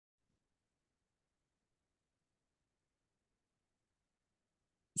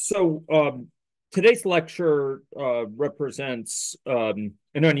So today's lecture represents an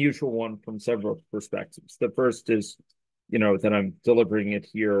unusual one from several perspectives. The first is, that I'm delivering it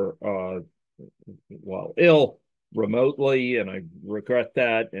here while ill, remotely, and I regret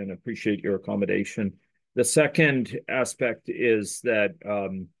that and appreciate your accommodation. The second aspect is that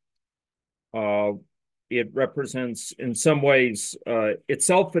uh, it represents, in some ways,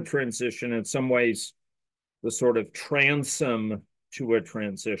 itself a transition, in some ways, the sort of transom to a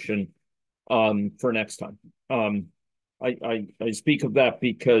transition for next time. Um, I speak of that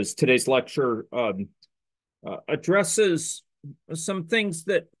because today's lecture addresses some things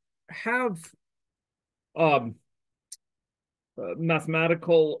that have um,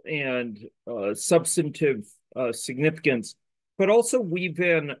 mathematical and substantive significance, but also weave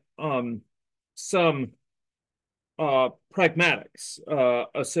in some pragmatics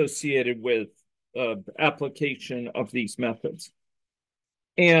associated with application of these methods.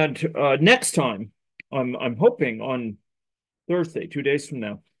 And next time, I'm hoping on Thursday, 2 days from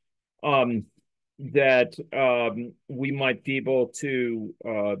now, um, that we might be able to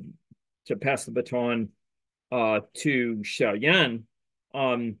pass the baton to Xiaoyan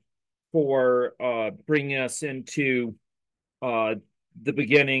for bringing us into uh, the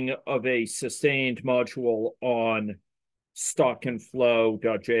beginning of a sustained module on stock and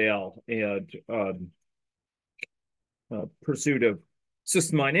flow.jl and pursuit of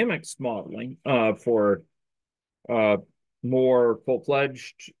system dynamics modeling for uh, more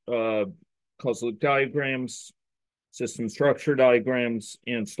full-fledged closed loop diagrams, system structure diagrams,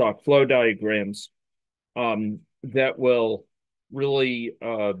 and stock flow diagrams that will really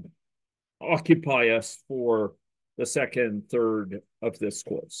occupy us for the second third of this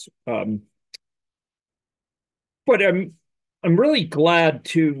course. But I'm really glad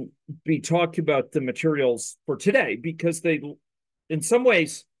to be talking about the materials for today because they, in some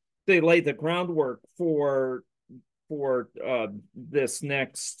ways, they lay the groundwork for this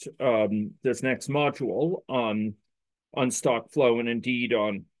next module on stock flow and indeed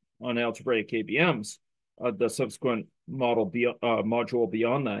on algebraic ABMs, the subsequent module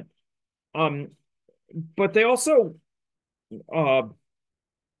beyond that. But they also uh,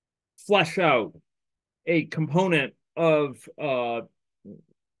 flesh out a component of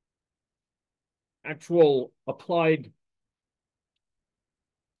actual applied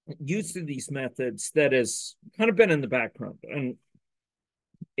use of these methods that has kind of been in the background. And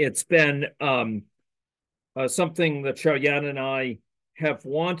it's been something that Xiaoyan and I have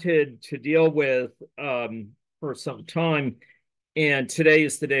wanted to deal with for some time. And today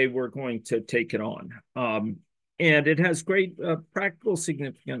is the day we're going to take it on. And it has great practical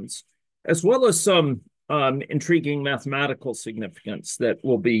significance, as well as some intriguing mathematical significance that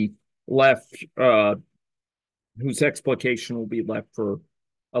will be left, whose explication will be left for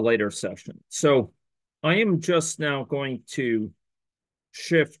a later session. So I am just now going to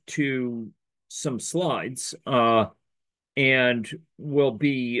shift to some slides, and we'll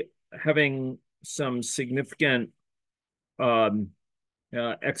be having some significant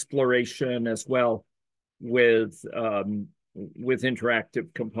exploration as well with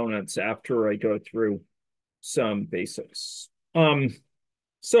interactive components after I go through some basics.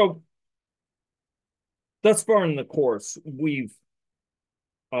 So thus far in the course, we've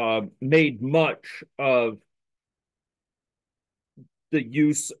made much of the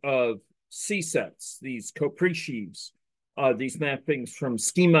use of CSets, these Capriccis, these mappings from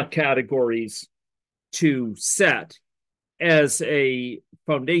schema categories to set as a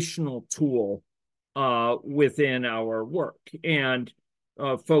foundational tool within our work. And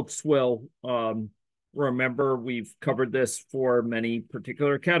folks will remember we've covered this for many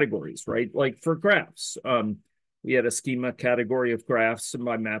particular categories, right? Like for graphs, we had a schema category of graphs, and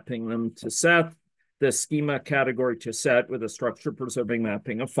by mapping them to set, the schema category to set with a structure preserving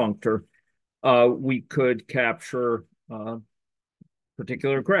mapping of functor, we could capture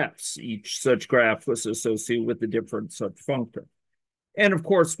particular graphs. Each such graph was associated with a different such functor. And of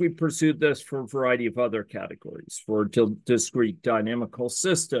course, we pursued this for a variety of other categories, for discrete dynamical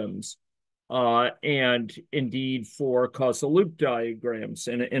systems, and indeed for causal loop diagrams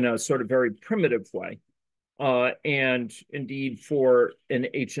in a sort of very primitive way, and indeed for an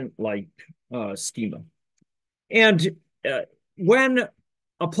agent-like schema. And when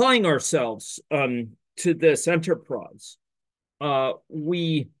applying ourselves to this enterprise,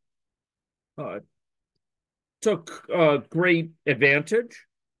 we took great advantage,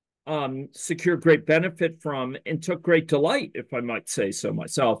 secured great benefit from, and took great delight, if I might say so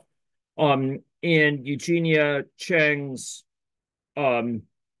myself, in Eugenia Cheng's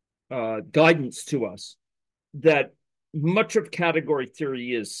guidance to us that much of category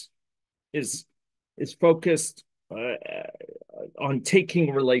theory is focused on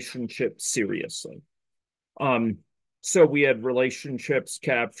taking relationships seriously. So we had relationships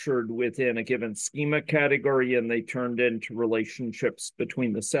captured within a given schema category, and they turned into relationships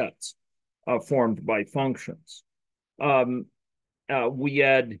between the sets formed by functions. We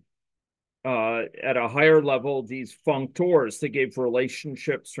had, at a higher level, these functors that gave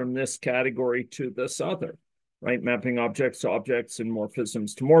relationships from this category to this other, right? Mapping objects to objects and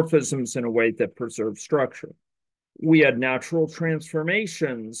morphisms to morphisms in a way that preserves structure. We had natural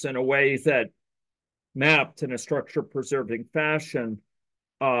transformations in a way that mapped in a structure preserving fashion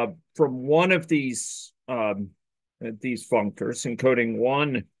from one of these functors encoding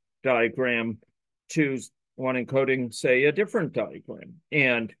one diagram to one encoding, say, a different diagram.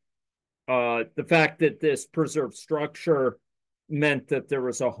 And the fact that this preserved structure meant that there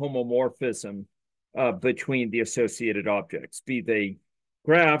was a homomorphism between the associated objects, be they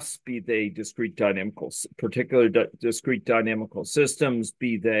graphs, be they discrete dynamical, particular discrete dynamical systems,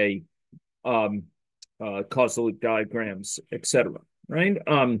 be they causal loop diagrams, etc. Right?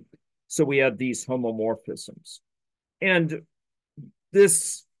 So we had these homomorphisms. And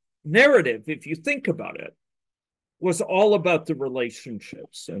this narrative, if you think about it, was all about the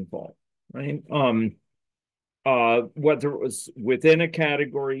relationships involved, right? Whether it was within a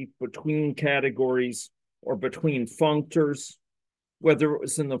category, between categories, or between functors, whether it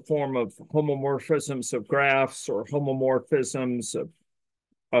was in the form of homomorphisms of graphs or homomorphisms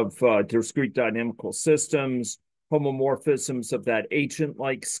of discrete dynamical systems, homomorphisms of that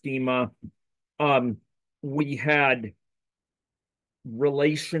agent-like schema. We had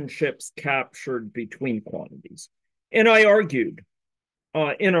relationships captured between quantities. And I argued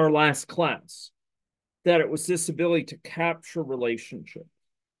in our last class that it was this ability to capture relationships,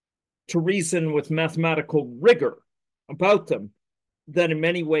 to reason with mathematical rigor about them, that in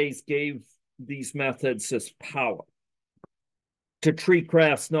many ways gave these methods this power to treat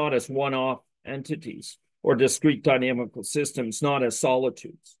graphs not as one-off entities or discrete dynamical systems not as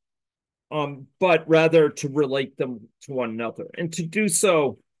solitudes, but rather to relate them to one another, and to do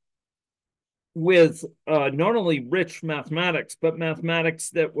so with not only rich mathematics, but mathematics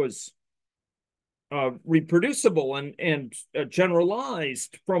that was reproducible and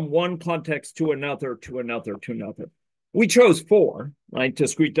generalized from one context to another, to another, to another. We chose four, right?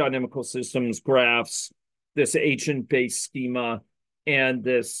 Discrete dynamical systems, graphs, this agent-based schema, and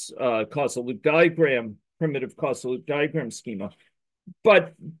this causal loop diagram, primitive causal loop diagram schema.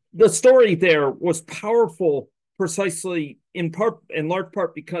 But the story there was powerful precisely in large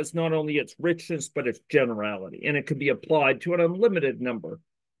part because not only its richness, but its generality, and it could be applied to an unlimited number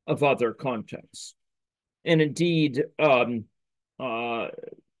of other contexts. And indeed,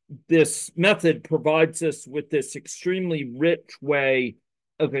 this method provides us with this extremely rich way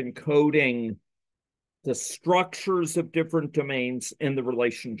of encoding the structures of different domains and the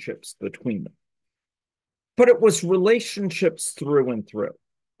relationships between them. But it was relationships through and through,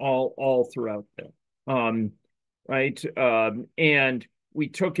 all throughout there, right? And we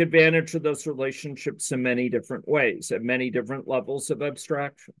took advantage of those relationships in many different ways, at many different levels of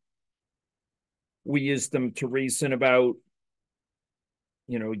abstraction. We used them to reason about,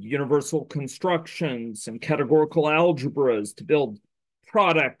 universal constructions and categorical algebras, to build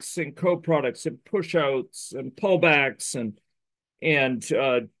products and coproducts and pushouts and pullbacks and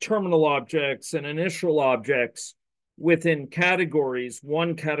terminal objects and initial objects within categories,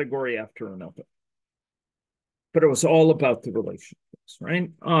 one category after another. But it was all about the relationships, right?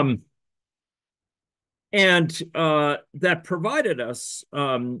 And that provided us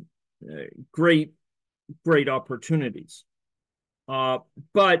great opportunities.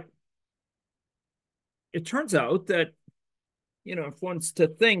 But it turns out that, if one's to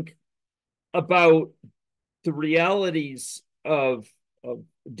think about the realities of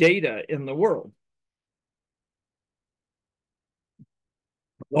data in the world,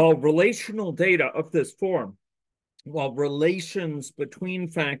 while relational data of this form, while relations between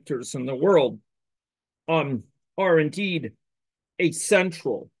factors in the world are indeed a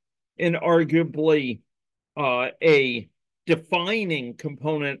central and arguably a defining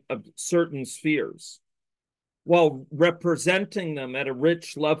component of certain spheres, while representing them at a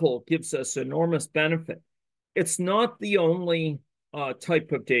rich level gives us enormous benefit, it's not the only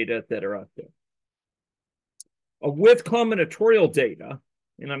type of data that are out there. With combinatorial data,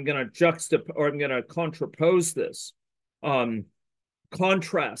 and I'm going to contrapose this,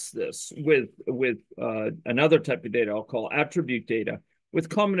 contrast this with another type of data I'll call attribute data. With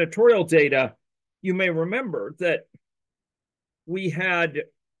combinatorial data, you may remember that we had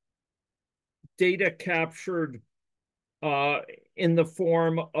data captured in the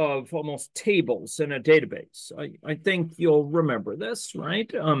form of almost tables in a database. I think you'll remember this,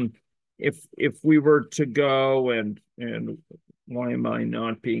 right? If we were to go and why am I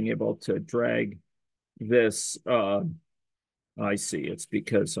not being able to drag this? I see. It's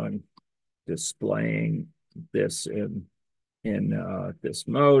because I'm displaying this in this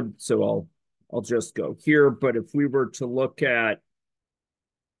mode. So I'll just go here. But if we were to look at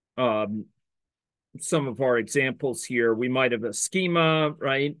some of our examples here, we might have a schema,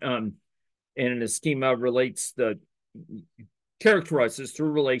 right? And a schema characterizes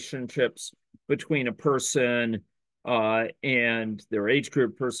through relationships between a person and their age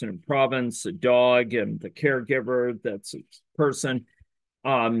group, person and province, a dog and the caregiver, that's a person.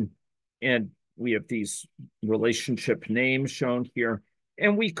 And we have these relationship names shown here.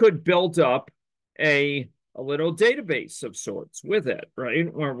 And we could build up a little database of sorts with it,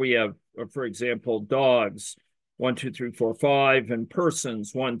 right? Where we have, for example, dogs, 1, 2, 3, 4, 5, and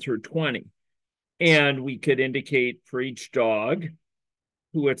persons, 1 through 20. And we could indicate for each dog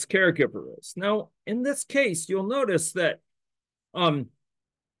who its caregiver is. Now, in this case, you'll notice that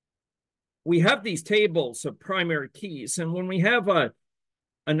we have these tables of primary keys. And when we have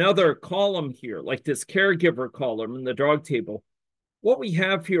another column here, like this caregiver column in the dog table, what we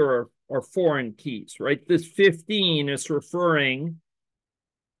have here are foreign keys, right? This 15 is referring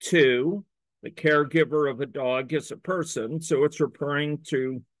to the caregiver of a dog as a person. So it's referring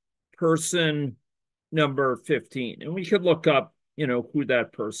to person number 15. And we could look up, who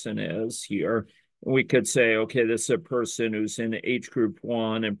that person is here. And we could say, okay, this is a person who's in age group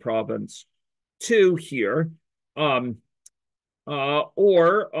 1 and province 2 here.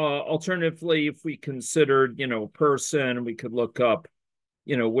 Or alternatively, if we considered, person, we could look up,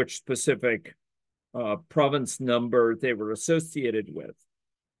 which specific province number they were associated with.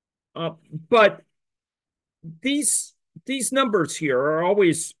 But these numbers here are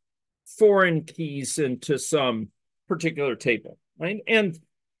always foreign keys into some particular table, right? And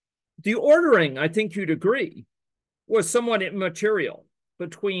the ordering, I think you'd agree, was somewhat immaterial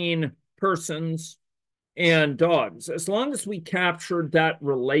between persons and dogs, as long as we captured that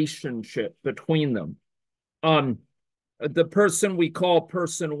relationship between them. The person we call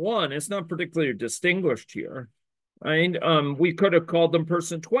person 1 is not particularly distinguished here, right? We could have called them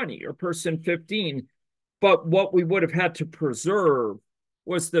person 20 or person 15, but what we would have had to preserve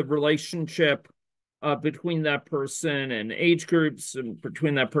was the relationship between that person and age groups, and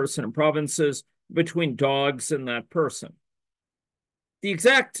between that person and provinces, between dogs and that person. The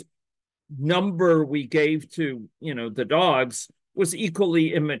exact number we gave to, the dogs was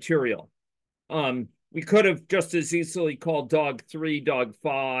equally immaterial. We could have just as easily called dog 3, dog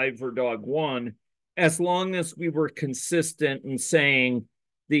 5, or dog 1, as long as we were consistent in saying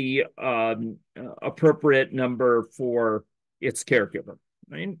the appropriate number for its caregiver,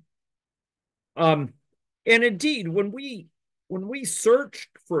 right? And indeed, when we searched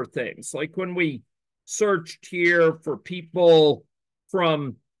for things, like when we searched here for people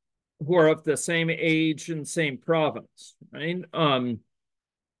who are of the same age and same province, right?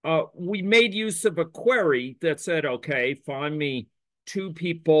 We made use of a query that said, okay, find me 2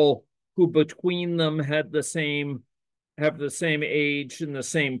 people who between them have the same age and the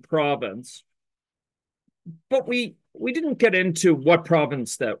same province. But we didn't get into what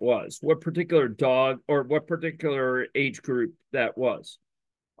province that was, what particular dog or what particular age group that was.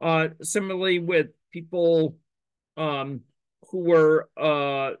 Similarly with people who were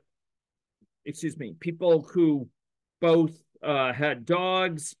people who both had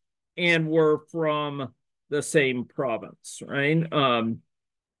dogs and were from the same province, right?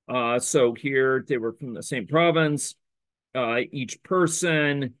 So here they were from the same province. Each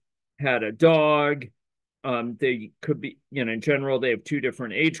person had a dog. They could be, in general, they have 2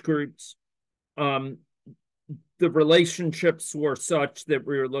 different age groups. The relationships were such that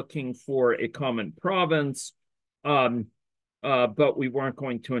we were looking for a common province. But we weren't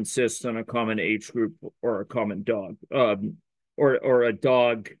going to insist on a common age group or a common dog, or a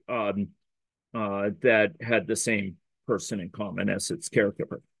dog that had the same person in common as its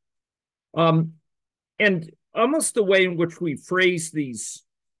caregiver. And almost the way in which we phrase these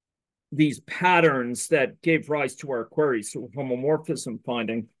patterns that gave rise to our queries, so homomorphism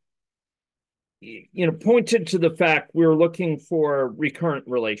finding, pointed to the fact we were looking for recurrent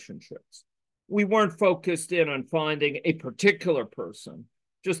relationships. We weren't focused in on finding a particular person,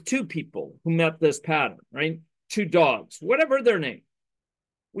 just 2 people who met this pattern, right? 2 dogs, whatever their name.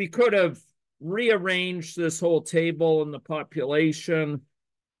 We could have rearranged this whole table in the population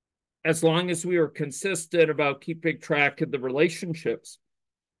as long as we were consistent about keeping track of the relationships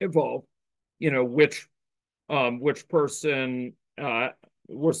involved, which which person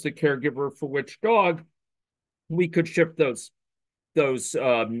was the caregiver for which dog, we could shift those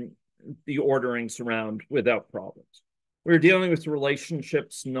the orderings around without problems. We're dealing with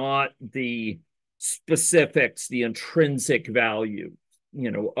relationships, not the specifics, the intrinsic value,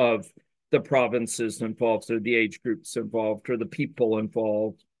 of the provinces involved, or the age groups involved, or the people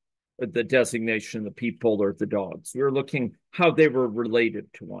involved, or the designation of the people or the dogs. We were looking how they were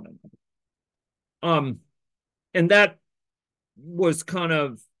related to one another. And that was kind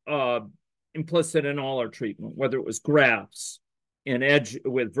of implicit in all our treatment, whether it was graphs and edge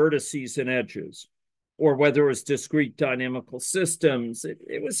with vertices and edges, or whether it was discrete dynamical systems.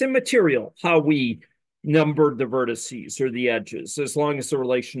 It was immaterial how we numbered the vertices or the edges, as long as the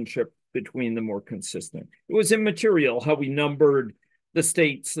relationship between them were consistent. It was immaterial how we numbered the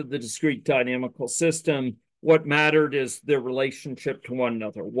states of the discrete dynamical system. What mattered is their relationship to one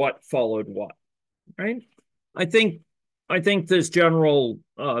another, what followed what, right? I think this general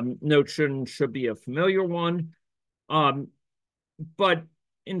notion should be a familiar one. But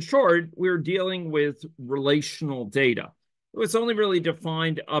in short, we're dealing with relational data. It was only really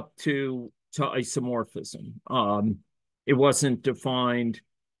defined up to isomorphism. It wasn't defined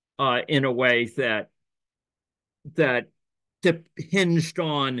in a way that hinged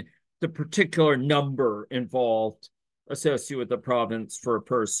on the particular number involved associated with the province for a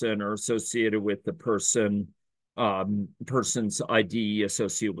person, or associated with the person's ID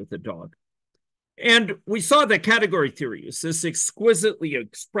associated with the dog. And we saw that category theory is this exquisitely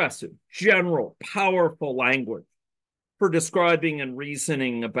expressive, general, powerful language for describing and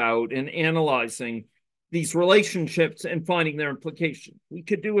reasoning about and analyzing these relationships and finding their implications. We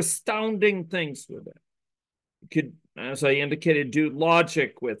could do astounding things with it. We could, as I indicated, do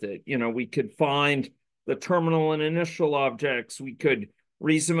logic with it. We could find the terminal and initial objects. We could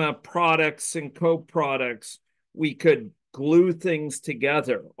reason about products and co-products. We could glue things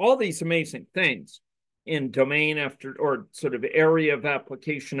together, all these amazing things in domain after, or sort of area of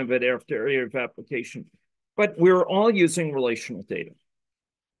application of it after area of application. But we're all using relational data.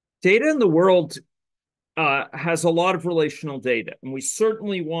 Data in the world has a lot of relational data, and we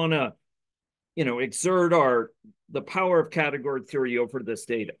certainly want to, exert the power of category theory over this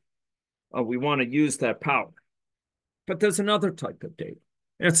data. We want to use that power. But there's another type of data.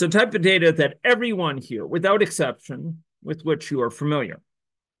 And it's the type of data that everyone here, without exception, with which you are familiar.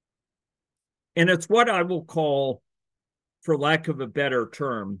 And it's what I will call, for lack of a better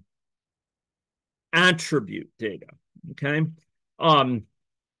term, attribute data. Okay.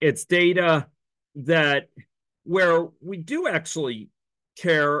 It's data where we do actually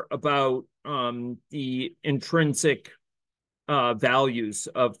care about the intrinsic values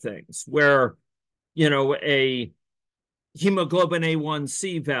of things, where, a hemoglobin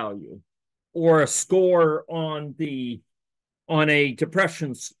A1C value, or a score on a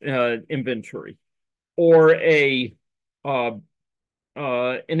depression inventory, or an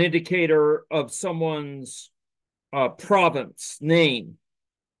indicator of someone's province name,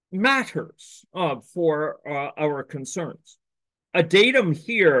 matters for our concerns. A datum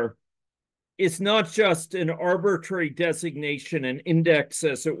here is not just an arbitrary designation, an index,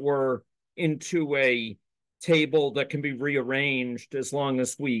 as it were, into a table that can be rearranged as long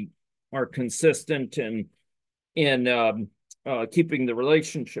as we are consistent in keeping the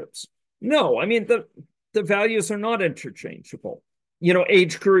relationships. No, I mean, the values are not interchangeable.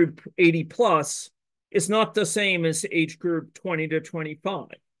 Age group 80 plus is not the same as age group 20 to 25,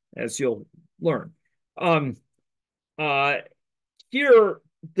 as you'll learn. Here,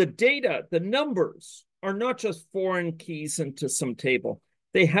 the data, the numbers, are not just foreign keys into some table.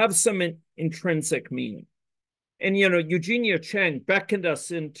 They have some intrinsic meaning. And, Eugenia Cheng beckoned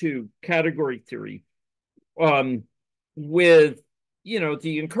us into category theory with,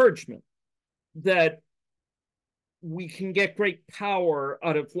 the encouragement that we can get great power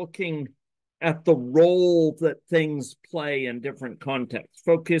out of looking at the role that things play in different contexts,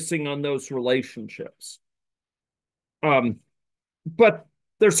 focusing on those relationships. But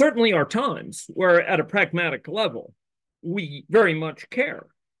there certainly are times where, at a pragmatic level, we very much care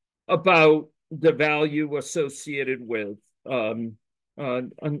about the value associated with a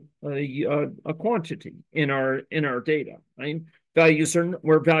quantity in our data. Right? Values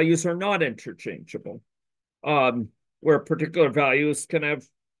are not interchangeable, where particular values can have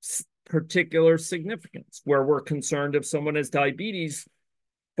particular significance, where we're concerned if someone has diabetes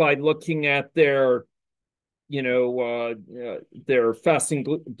by looking at their fasting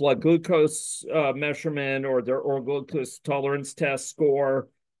blood glucose measurement, or their oral glucose tolerance test score,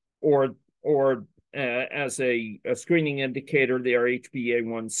 or as a screening indicator, their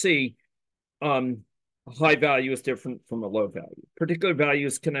HbA1c. high value is different from a low value. Particular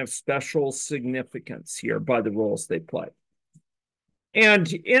values can have special significance here by the roles they play.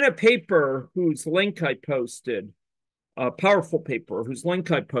 And in a paper whose link I posted, a powerful paper whose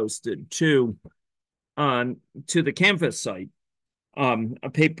link I posted to the Canvas site, a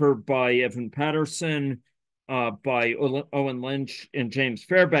paper by Evan Patterson, by Owen Lynch and James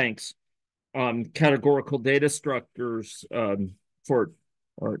Fairbanks, categorical data structures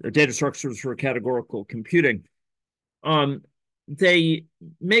or data structures for categorical computing. They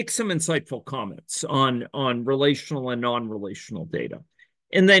make some insightful comments on relational and non-relational data.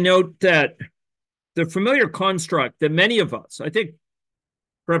 And they note that the familiar construct that many of us, I think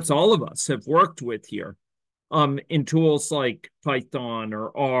perhaps all of us, have worked with here in tools like Python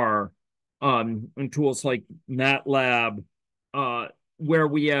or R, in tools like MATLAB, where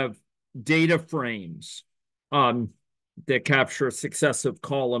we have data frames that capture successive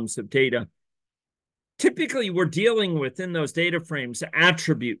columns of data. Typically, we're dealing with, in those data frames,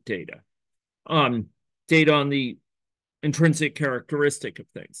 attribute data, data on the intrinsic characteristic of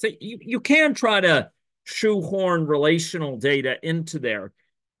things. So you can try to shoehorn relational data into there,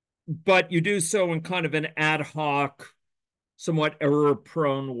 but you do so in kind of an ad hoc, somewhat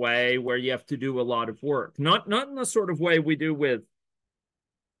error-prone way where you have to do a lot of work. Not in the sort of way we do with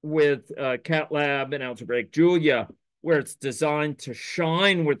CATLAB and algebraic Julia, where it's designed to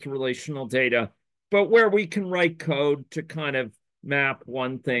shine with relational data, but where we can write code to kind of map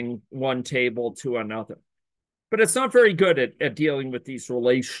one table to another. But it's not very good at dealing with these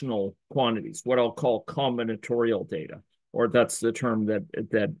relational quantities, what I'll call combinatorial data, or that's the term that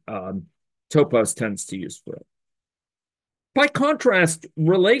Topos tends to use for it. By contrast,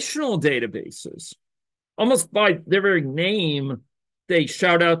 relational databases, almost by their very name, they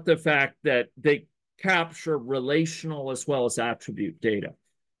shout out the fact that they capture relational as well as attribute data.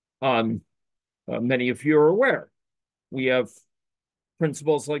 Many of you are aware. We have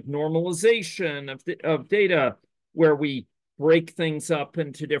principles like normalization of data, where we break things up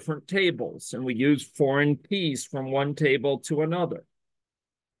into different tables and we use foreign keys from one table to another.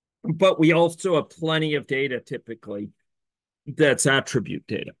 But we also have plenty of data typically that's attribute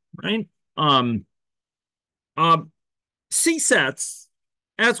data, right? CSets,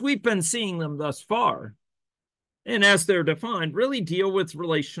 as we've been seeing them thus far, and as they're defined, really deal with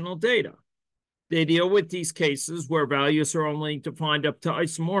relational data. They deal with these cases where values are only defined up to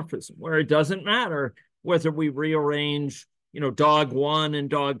isomorphism, where it doesn't matter whether we rearrange, dog 1 and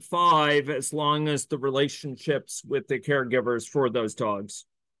dog 5, as long as the relationships with the caregivers for those dogs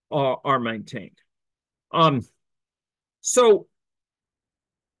are maintained. So,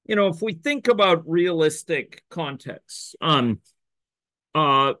 if we think about realistic contexts,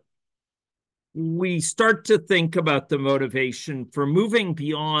 we start to think about the motivation for moving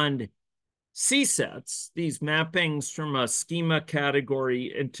beyond CSets, these mappings from a schema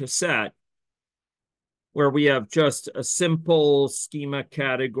category into set, where we have just a simple schema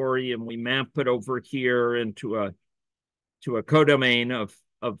category and we map it over here into a codomain of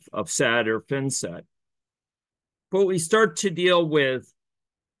set or finset. But we start to deal with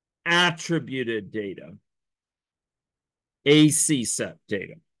attributed data, ACSet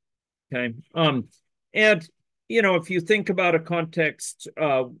data, okay? And if you think about a context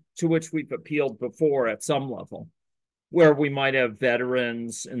to which we've appealed before at some level, where we might have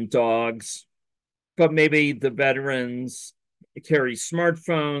veterans and dogs, but maybe the veterans carry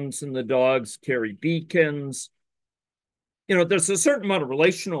smartphones and the dogs carry beacons. There's a certain amount of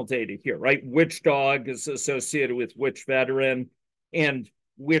relational data here, right? Which dog is associated with which veteran and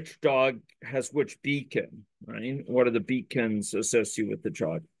which dog has which beacon, right? What are the beacons associated with the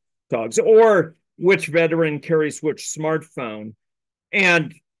dogs? Or which veteran carries which smartphone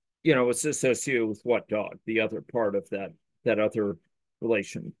and, it's associated with what dog, the other part of that other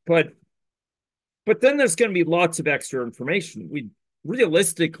relation. But then there's going to be lots of extra information we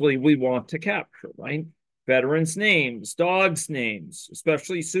want to capture, right? Veterans' names, dogs' names,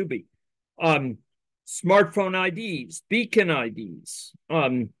 especially Subi, smartphone IDs, beacon IDs,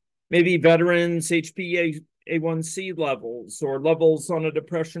 maybe veterans' HbA1c levels or levels on a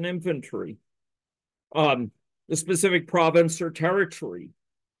depression inventory, the specific province or territory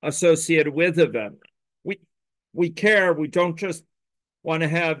associated with a veteran. We care. We don't just want to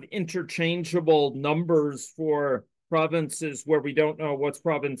have interchangeable numbers for provinces where we don't know what's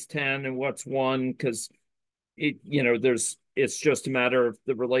province 10 and what's 1 because it's just a matter of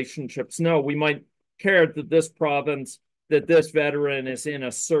the relationships. No, we might care that this veteran is in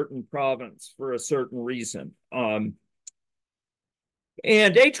a certain province for a certain reason.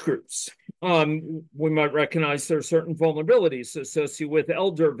 And age groups. We might recognize there are certain vulnerabilities associated with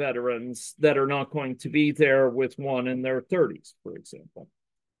elder veterans that are not going to be there with one in their 30s, for example.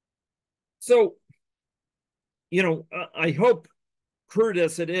 So, I hope, crude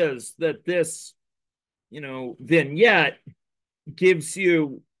as it is, that this, vignette gives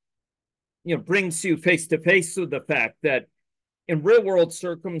you, brings you face to face with the fact that in real world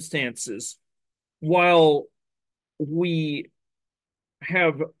circumstances, while we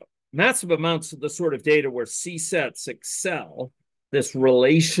have massive amounts of the sort of data where CSets excel, this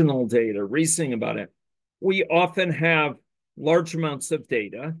relational data, reasoning about it, we often have large amounts of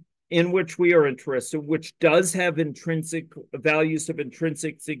data in which we are interested, which does have intrinsic values of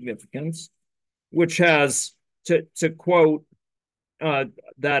intrinsic significance, which has, to quote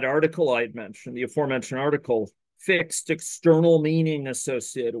that article I had mentioned, the aforementioned article, fixed external meaning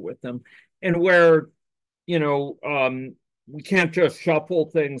associated with them, and where, we can't just shuffle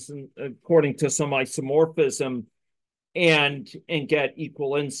things according to some isomorphism and get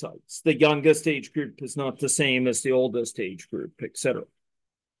equal insights. The youngest age group is not the same as the oldest age group, etc.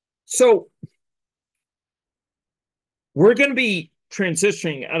 So we're going to be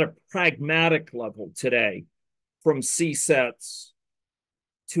transitioning at a pragmatic level today from CSets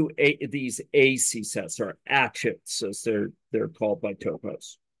to these ACSets, or ACSets, as they're called by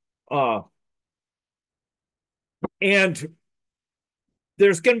topos. And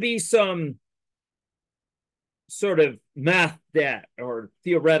there's going to be some sort of math debt or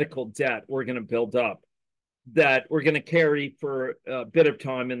theoretical debt we're going to build up that we're going to carry for a bit of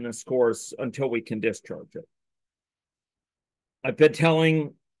time in this course until we can discharge it. I've been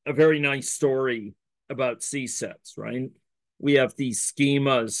telling a very nice story about CSets, right? We have these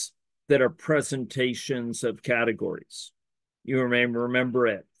schemas that are presentations of categories. You may remember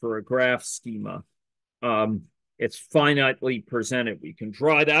it for a graph schema. It's finitely presented. We can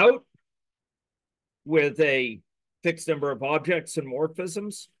draw it out with a fixed number of objects and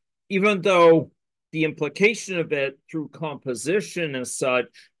morphisms, even though the implication of it through composition is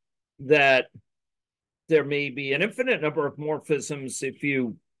such that there may be an infinite number of morphisms if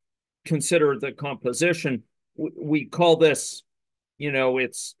you consider the composition. We call this,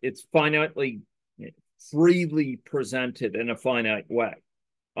 it's finitely, freely presented in a finite way.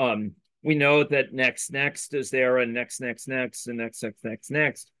 We know that next is there, and next, and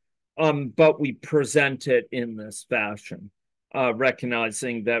next. But we present it in this fashion,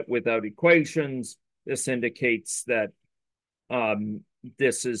 recognizing that without equations, this indicates that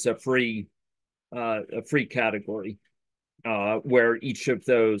this is a free category where each of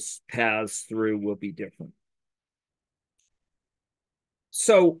those paths through will be different.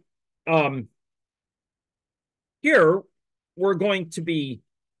 So here we're going to be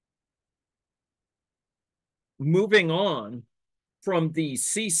moving on from these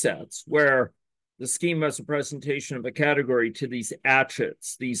CSets, where the schema is a presentation of a category, to these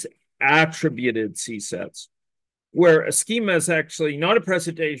ACSets, these attributed CSets, where a schema is actually not a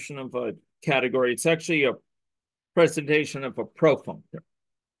presentation of a category, it's actually a presentation of a profunctor.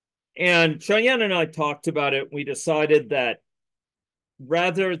 And Cheyenne and I talked about it. We decided that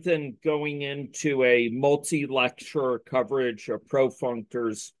rather than going into a multi-lecture coverage of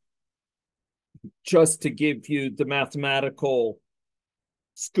profunctors just to give you the mathematical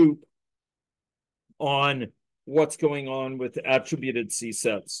scoop on what's going on with attributed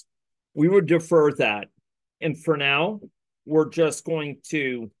CSets, we would defer that. And for now, we're just going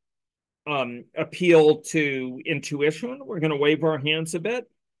to appeal to intuition. We're going to wave our hands a bit.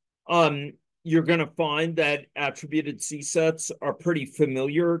 You're going to find that attributed CSets are pretty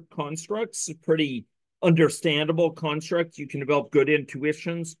familiar constructs, pretty understandable constructs. You can develop good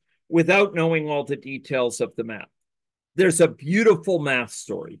intuitions without knowing all the details of the math. There's a beautiful math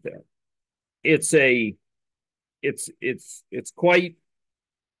story there. It's quite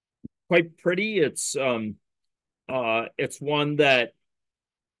pretty. It's one that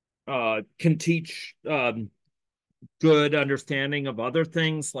can teach good understanding of other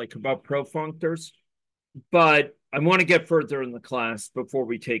things, like about profunctors. But I want to get further in the class before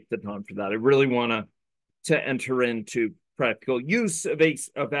we take the time for that. I really want to enter into practical use of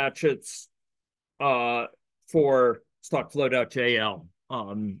ACSets for stockflow.jl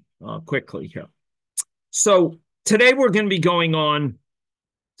quickly here. So today we're going to be going on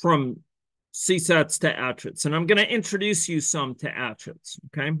from CSets to ACSets, and I'm going to introduce you some to ACSets,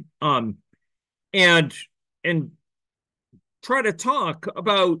 okay? And try to talk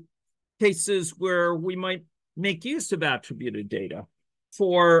about cases where we might make use of attributed data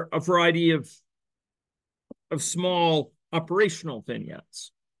for a variety of small operational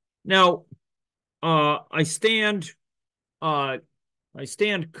vignettes. Now, I stand I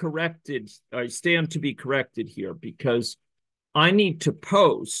stand to be corrected here because I need to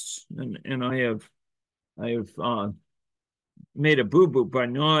post, and I have made a boo-boo by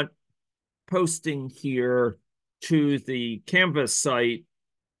not posting here to the Canvas site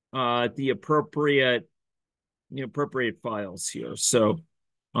the appropriate files here. So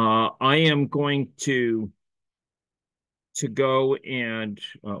I am going to go and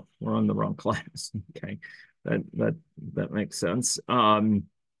we're on the wrong class. Okay, that makes sense. And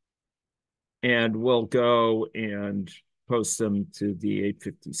we'll go and post them to the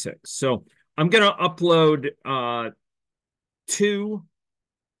 856. So I'm going to upload two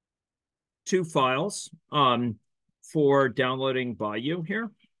files for downloading by you here.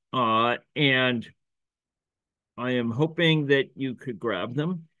 And I am hoping that you could grab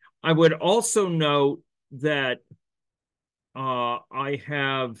them. I would also note that I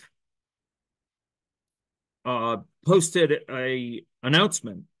have posted an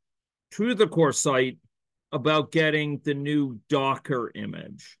announcement to the course site about getting the new Docker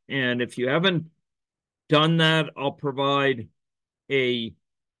image. And if you haven't done that, I'll provide a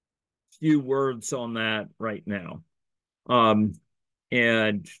few words on that right now.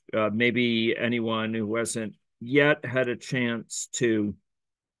 And maybe anyone who hasn't yet had a chance to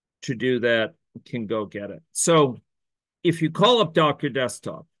do that can go get it. So if you call up Docker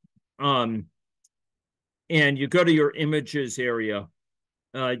Desktop and you go to your images area,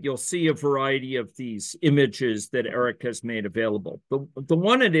 you'll see a variety of these images that Eric has made available. The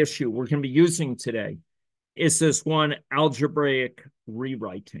one at issue we're going to be using today is this one, algebraic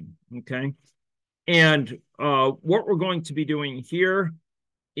rewriting, okay? And what we're going to be doing here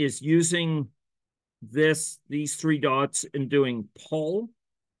is using these three dots and doing pull.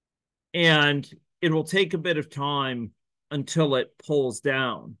 And it will take a bit of time until it pulls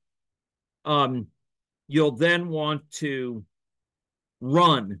down. You'll then want to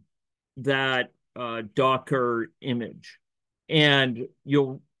run that Docker image. And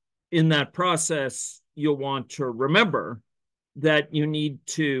in that process, you'll want to remember that you need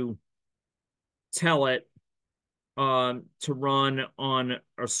to tell it to run on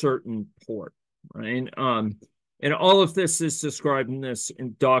a certain port, right? And all of this is described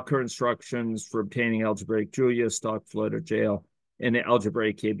in Docker instructions for obtaining algebraic Julia, stock float, or jail, and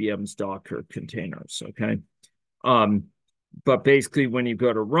algebraic ABM's Docker containers, okay? But basically, when you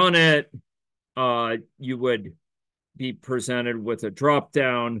go to run it, you would be presented with a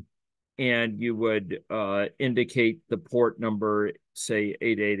drop-down, and you would indicate the port number, say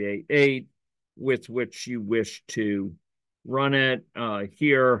 8888, with which you wish to run it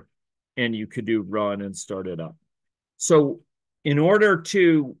here, and you could do run and start it up. So in order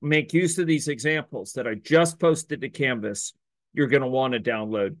to make use of these examples that I just posted to Canvas, you're going to want to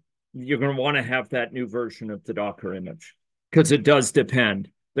download. You're going to want to have that new version of the Docker image because it does depend.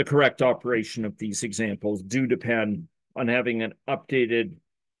 The correct operation of these examples do depend on having an updated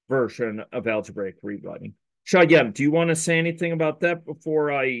version of algebraic rewriting. Shayem, do you want to say anything about that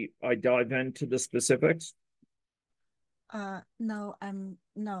before I dive into the specifics? No.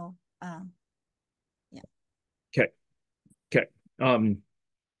 Yeah. Okay.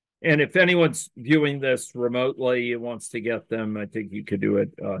 And if anyone's viewing this remotely and wants to get them, I think you could do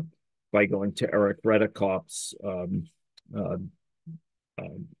it by going to Eric Redikoff's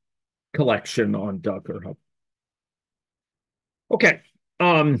collection on Docker Hub. Okay.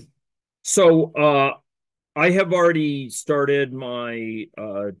 So I have already started my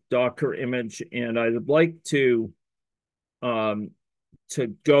Docker image, and I would like to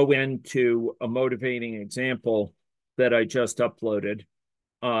go into a motivating example that I just uploaded.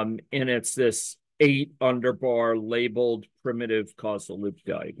 And it's this 8 underbar labeled primitive causal loop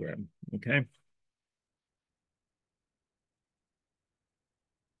diagram, okay?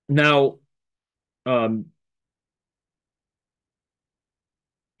 Now,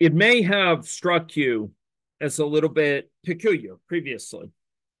 it may have struck you as a little bit peculiar previously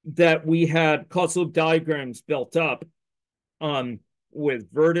that we had causal loop diagrams built up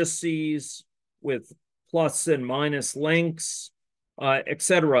with vertices, with plus and minus links,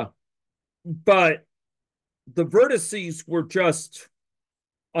 etc. But the vertices were just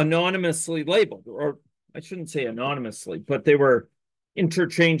anonymously labeled, or I shouldn't say anonymously, but they were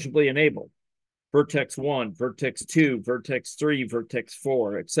interchangeably enabled. Vertex 1, vertex 2, vertex 3, vertex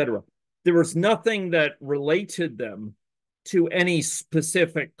 4, etc. There was nothing that related them to any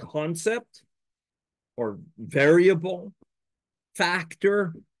specific concept or variable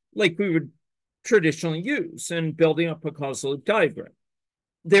factor like we would traditionally use in building up a causal loop diagram.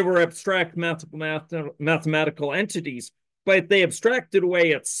 They were abstract mathematical entities, but they abstracted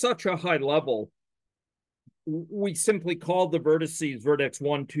away at such a high level we simply called the vertices vertex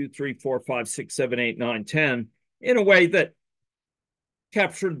 1, 2, 3, 4, 5, 6, 7, 8, 9, 10 in a way that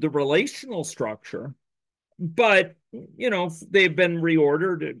captured the relational structure. But, if they've been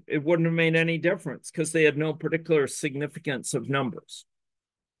reordered, it wouldn't have made any difference because they had no particular significance of numbers.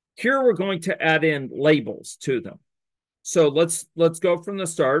 Here we're going to add in labels to them. So let's go from the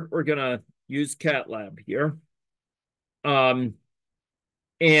start. We're going to use CatLab here. And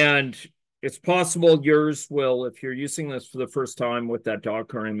it's possible yours will, if you're using this for the first time with that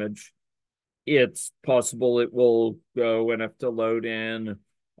Docker image, it's possible it will go and have to load in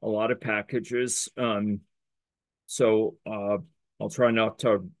a lot of packages. So I'll try not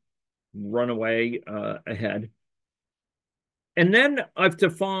to run away ahead. And then I've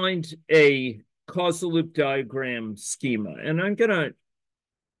defined a causal loop diagram schema. And I'm going to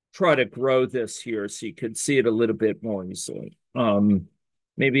try to grow this here so you can see it a little bit more easily.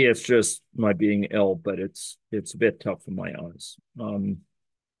 Maybe it's just my being ill, but it's a bit tough in my eyes.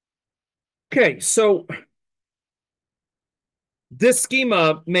 Okay, so this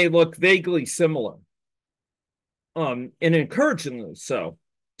schema may look vaguely similar, and encouragingly so,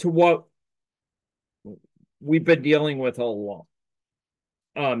 to what we've been dealing with all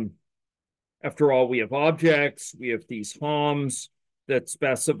along. After all, we have objects, we have these HOMs that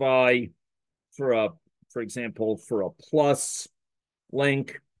specify for example, for a plus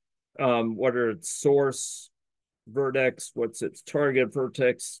link, what are its source vertex, what's its target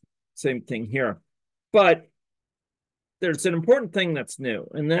vertex, same thing here. But there's an important thing that's new,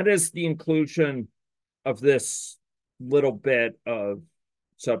 and that is the inclusion of this little bit of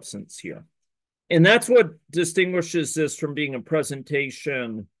substance here. And that's what distinguishes this from being a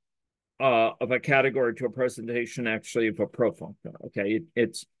presentation of a category to a presentation actually of a profunctor. Okay,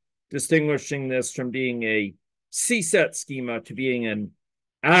 it's distinguishing this from being a CSET schema to being an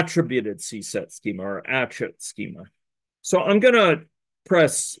attributed CSET schema or ACSET schema. So I'm gonna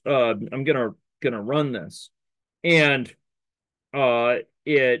press. I'm gonna run this, and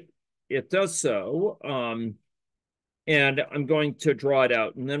it does so. And I'm going to draw it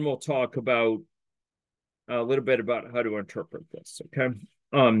out, and then we'll talk about a little bit about how to interpret this. Okay.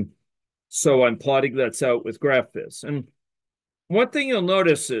 So I'm plotting that's out with GraphViz. And one thing you'll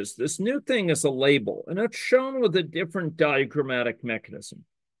notice is this new thing is a label, and it's shown with a different diagrammatic mechanism.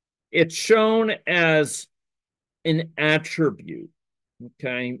 It's shown as an attribute,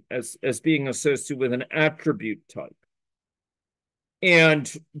 okay, as being associated with an attribute type. And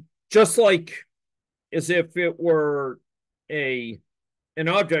just like as if it were an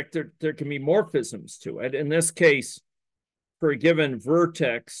object, there can be morphisms to it. In this case, for a given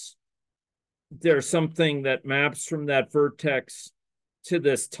vertex, there's something that maps from that vertex to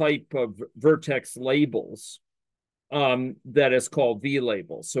this type of vertex labels that is called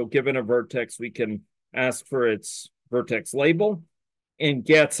v-label. So given a vertex, we can ask for its vertex label and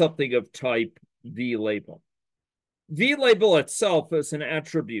get something of type v-label. V-label itself is an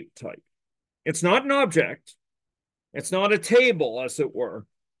attribute type. It's not an object. It's not a table, as it were.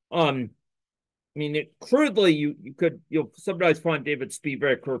 Crudely, you'll sometimes find David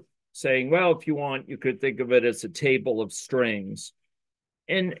Spivak saying, well, if you want, you could think of it as a table of strings.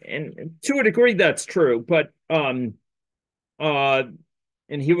 And to a degree, that's true, but and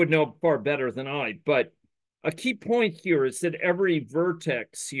he would know far better than I. But a key point here is that every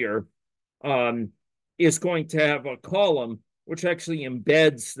vertex here is going to have a column which actually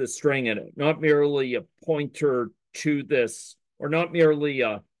embeds the string in it, not merely a pointer to this, or not merely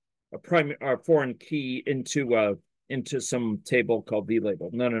a foreign key into some table called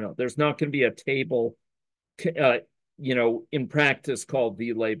v-label. No. There's not going to be a table, in practice called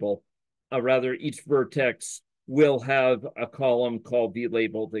v-label. Rather, each vertex will have a column called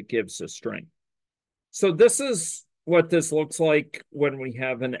v-label that gives a string. So this is what this looks like when we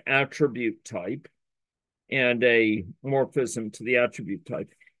have an attribute type and a morphism to the attribute type.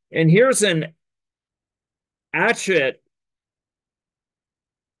 And here's an ACSET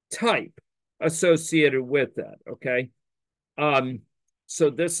type associated with that, okay? So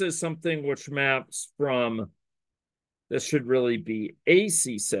this is something which maps from, this should really be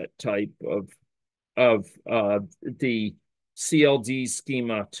ACSET type of the CLD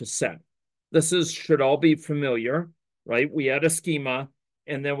schema to set. This should all be familiar, right? We had a schema,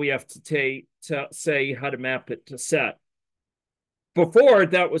 and then we have to say how to map it to set. Before,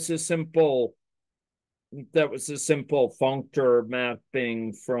 that was a simple functor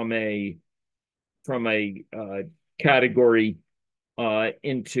mapping from a category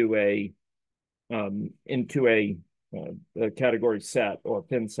into a category set or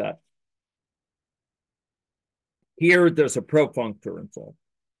pin set. Here, there's a profunctor involved.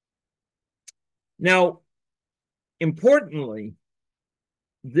 Now, importantly,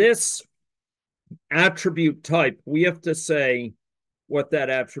 this attribute type, we have to say what that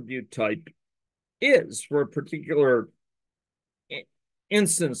attribute type is for a particular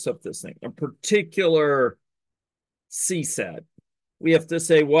instance of this thing, a particular CSET. We have to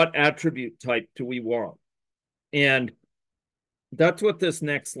say what attribute type do we want. And that's what this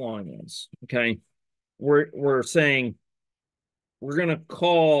next line is, okay? We're saying we're going to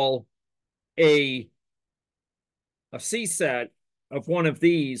call a CSET of one of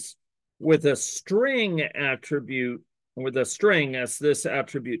these with a string attribute, with a string as this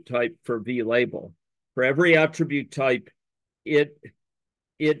attribute type for V label. For every attribute type, it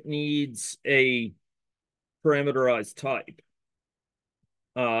needs a parameterized type.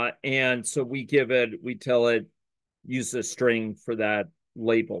 And so we tell it, use a string for that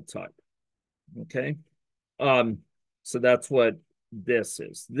label type. Okay. So that's what this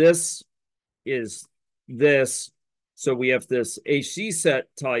is. This is this. So we have this ACSet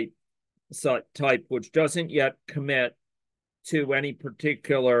type, which doesn't yet commit to any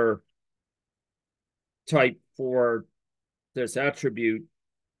particular type for this attribute,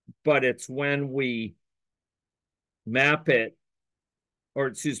 but it's when we map it, or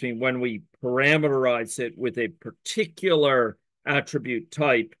excuse me, when we parameterize it with a particular attribute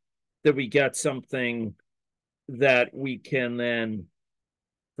type, that we get something that we can then,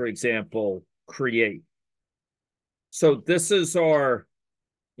 for example, create. So this is an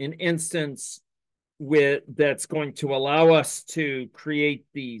instance that's going to allow us to create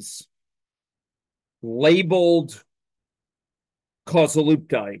these labeled causal loop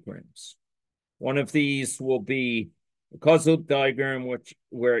diagrams. One of these will be a causal loop diagram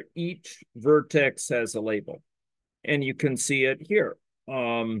where each vertex has a label, and you can see it here.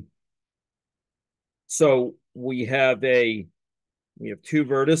 So we have two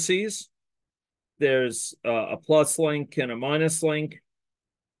vertices. There's a plus link and a minus link,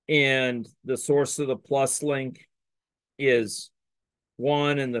 and the source of the plus link is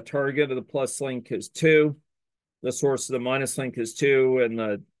 1, and the target of the plus link is 2. The source of the minus link is 2,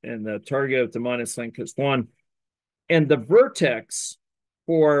 and the target of the minus link is 1. And the vertex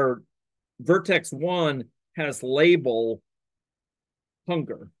for vertex 1 has label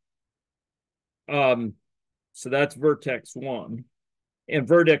hunger. So that's vertex 1. And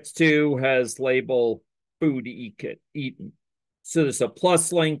vertex 2 has label food eaten. So there's a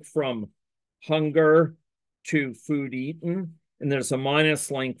plus link from hunger to food eaten, and there's a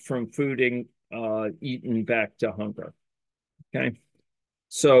minus link from food eaten back to hunger. Okay,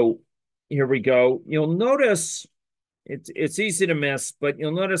 so here we go. You'll notice it's easy to miss, but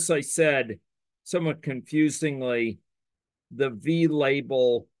you'll notice I said somewhat confusingly the V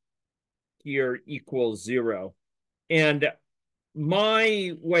label here equals 0. And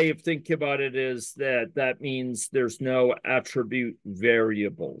my way of thinking about it is that means there's no attribute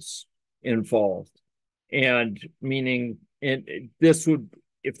variables involved. And meaning, if this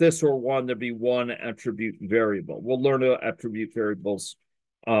were 1, there'd be 1 attribute variable. We'll learn attribute variables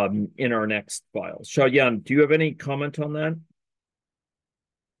in our next file. Xiaoyan, do you have any comment on that?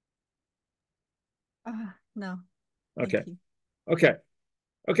 No. Okay.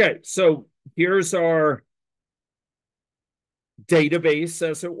 Okay. So here's our database,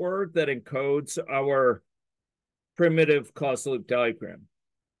 as it were, that encodes our primitive causal loop diagram.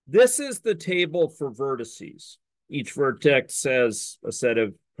 This is the table for vertices. Each vertex has a set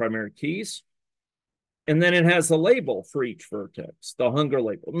of primary keys, and then it has a label for each vertex, the hunger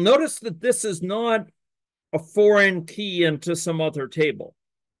label. Notice that this is not a foreign key into some other table.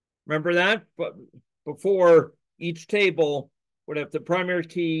 Remember that? But before, each table would have the primary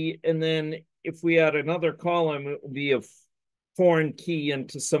key, and then if we add another column, it would be a foreign key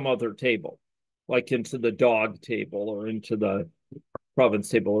into some other table, like into the dog table or into the province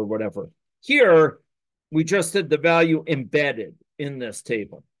table or whatever. Here, we just had the value embedded in this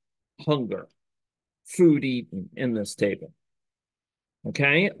table, hunger, food eaten in this table.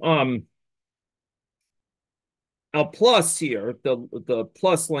 Okay. Our plus here, the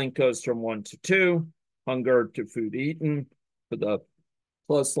plus link goes from 1 to 2, hunger to food eaten. For the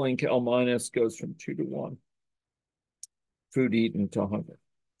plus link, L minus goes from 2 to 1, food eaten to hunger.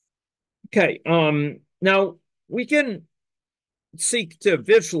 Okay, now we can seek to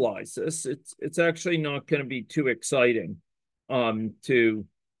visualize this. It's actually not going to be too exciting to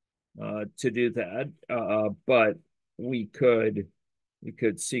do that, but we could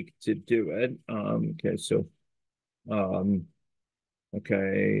seek to do it. Okay, so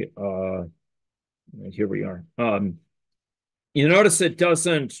okay, here we are. You notice it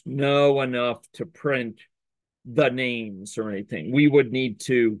doesn't know enough to print the names or anything. We would need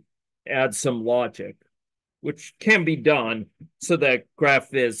to add some logic which can be done so that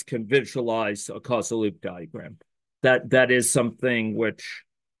GraphViz can visualize a causal loop diagram. That is something which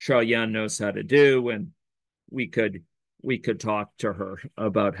Xiaoyan knows how to do, and we could talk to her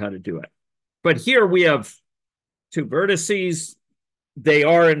about how to do it. But here we have two vertices. They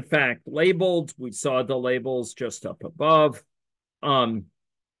are in fact labeled. We saw the labels just up above,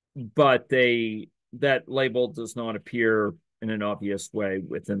 but that label does not appear in an obvious way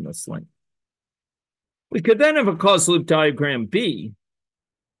within this link. We could then have a causal loop diagram B,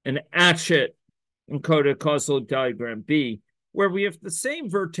 an ACSet encoded causal loop diagram B, where we have the same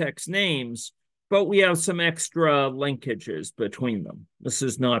vertex names, but we have some extra linkages between them. This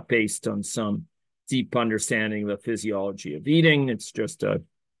is not based on some deep understanding of the physiology of eating. It's just a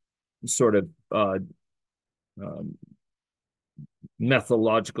sort of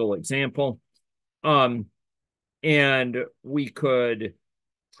methodological example. And we could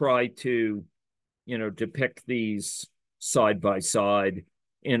try to, depict these side by side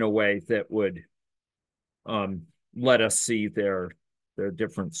in a way that would let us see their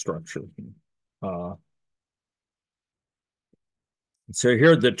different structure. So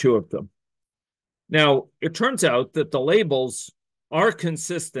here are the two of them. Now, it turns out that the labels are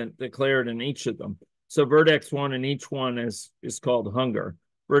consistent, declared in each of them. So vertex 1 in each one is called hunger.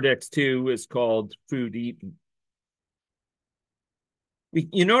 Vertex 2 is called food eaten.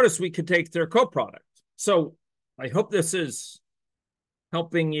 You notice we could take their coproduct. So I hope this is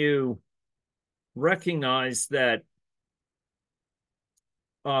helping you recognize that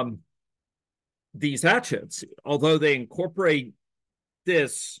these ACSets, although they incorporate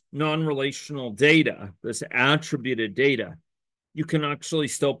this non-relational data, this attributed data, you can actually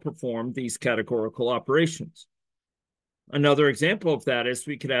still perform these categorical operations. Another example of that is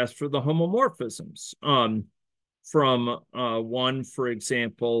we could ask for the homomorphisms from one, for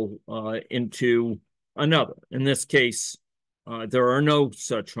example, into another. In this case, there are no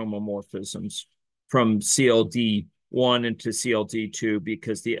such homomorphisms from CLD1 into CLD2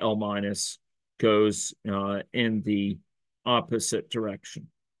 because the L minus goes in the opposite direction.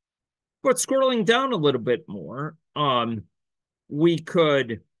 But scrolling down a little bit more, we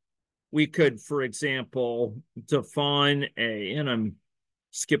could, for example, define and I'm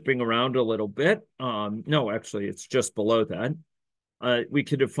skipping around a little bit. No, actually, it's just below that. We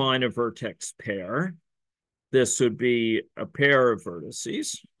could define a vertex pair. This would be a pair of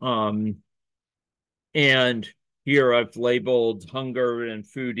vertices. And here I've labeled hunger and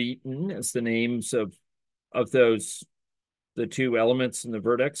food eaten as the names of those, the two elements in the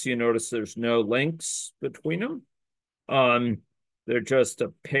vertex. You notice there's no links between them. They're just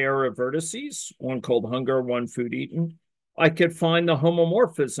a pair of vertices, one called hunger, one food eaten. I could find the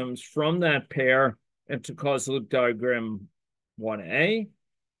homomorphisms from that pair into causal loop diagram 1A.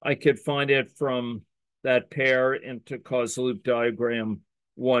 I could find it from that pair into causal loop diagram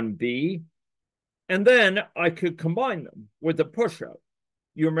 1B. And then I could combine them with a pushout.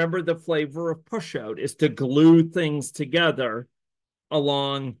 You remember the flavor of pushout is to glue things together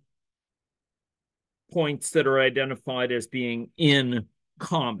along points that are identified as being in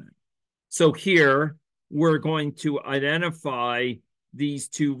common. So here we're going to identify these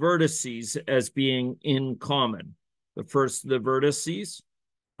two vertices as being in common. The first of the vertices,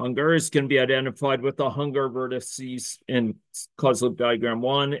 hunger, is going to be identified with the hunger vertices in causal loop diagram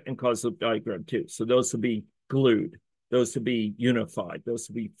 1 and causal loop diagram 2. So those will be glued. Those will be unified. Those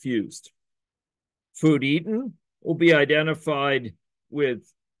will be fused. Food eaten will be identified with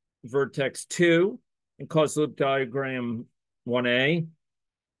vertex 2 in causal loop diagram 1A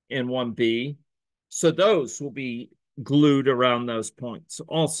and 1B. So those will be glued around those points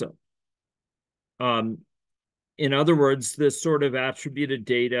also. In other words, this sort of attributed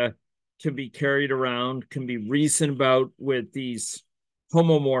data can be carried around, can be reasoned about with these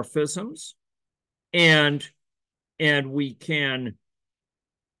homomorphisms, and we can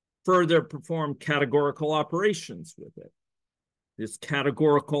further perform categorical operations with it. This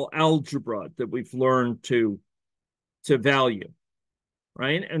categorical algebra that we've learned to value,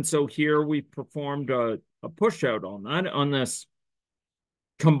 right? And so here we performed a push out on that, on this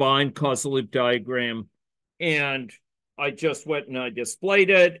combined causal loop diagram. And I just went and I displayed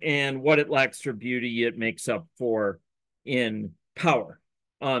it, and what it lacks for beauty, it makes up for in power.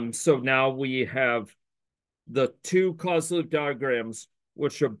 So now we have the two causal loop diagrams,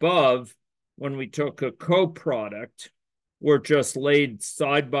 which above, when we took a coproduct, were just laid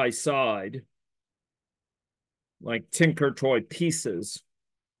side by side, like Tinker Toy pieces,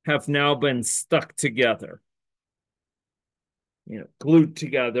 have now been stuck together, glued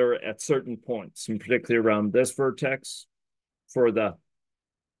together at certain points, and particularly around this vertex for the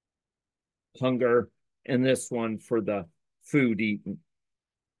hunger and this one for the food eaten.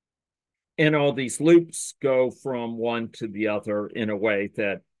 And all these loops go from one to the other in a way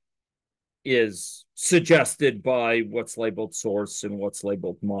that is suggested by what's labeled source and what's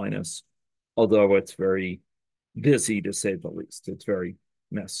labeled minus, although it's very busy to say the least. It's very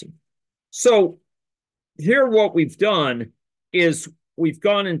messy. So here what we've done is we've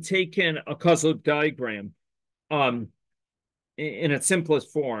gone and taken a causal diagram in its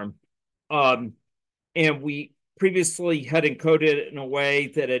simplest form, and we previously had encoded it in a way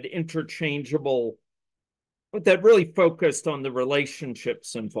that had interchangeable, but that really focused on the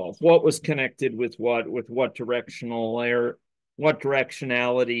relationships involved. What was connected with what directional layer, what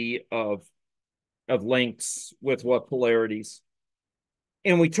directionality of links with what polarities.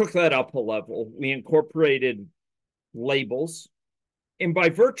 And we took that up a level. We incorporated labels. And by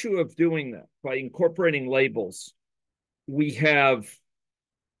virtue of doing that, by incorporating labels, we have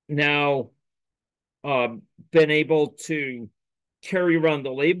now been able to carry around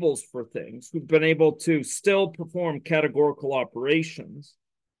the labels for things. We've been able to still perform categorical operations,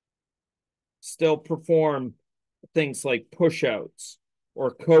 still perform things like pushouts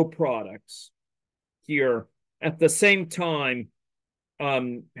or co-products here, at the same time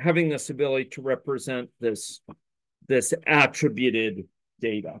having this ability to represent this attributed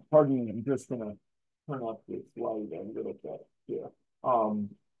data. Pardon me, I'm just going to turn off this light a little bit here.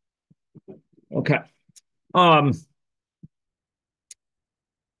 Okay.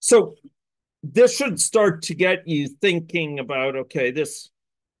 So this should start to get you thinking about, okay, this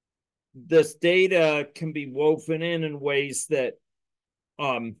data can be woven in ways that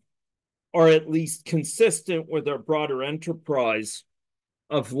are at least consistent with our broader enterprise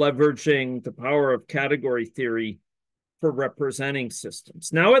of leveraging the power of category theory for representing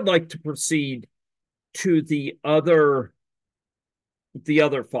systems. Now I'd like to proceed to the other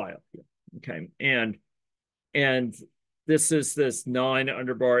file here. Okay, and this is this 9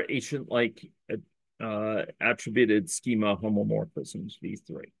 underbar agent-like attributed schema homomorphisms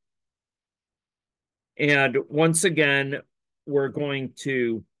v3. And once again, we're going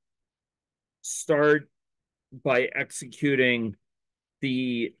to start by executing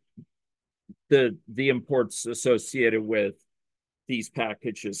the imports associated with these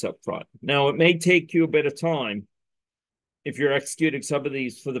packages up front. Now, it may take you a bit of time if you're executing some of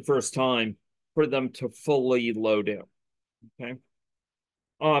these for the first time for them to fully load in. Okay.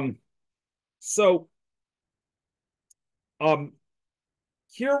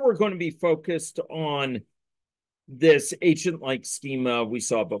 Here we're going to be focused on this agent-like schema we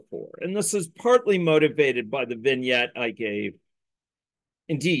saw before. And this is partly motivated by the vignette I gave,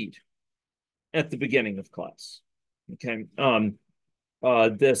 indeed, at the beginning of class. Okay.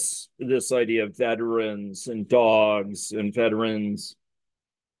 This idea of veterans and dogs and veterans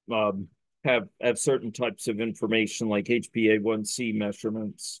have certain types of information like HbA1c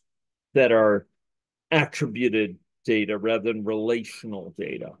measurements that are attributed data rather than relational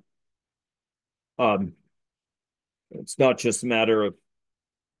data. It's not just a matter of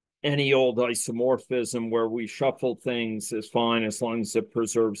any old isomorphism where we shuffle things is fine as long as it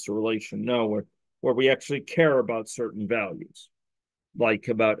preserves the relation. No, where we actually care about certain values, like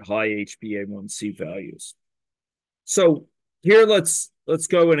about high HbA1c values. So here, let's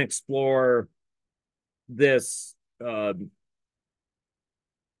go and explore this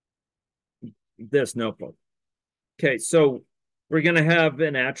this notebook. Okay, so we're going to have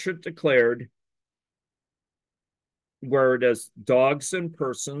an attribute declared where it has dogs and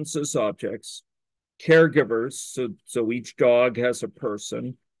persons as objects, caregivers, so each dog has a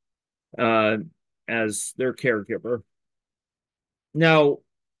person as their caregiver. Now,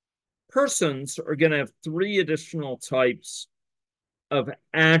 persons are going to have 3 additional types of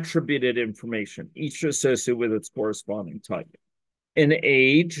attributed information, each associated with its corresponding type. An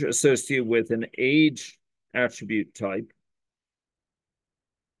age associated with an age attribute type.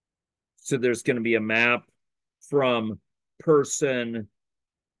 So there's going to be a map from person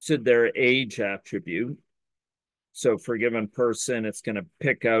to their age attribute. So for a given person, it's going to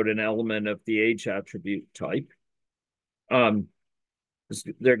pick out an element of the age attribute type. There's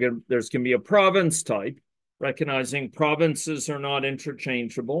going to be a province type, recognizing provinces are not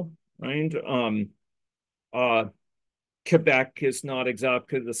interchangeable, right? Quebec is not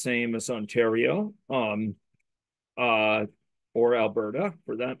exactly the same as Ontario, or Alberta,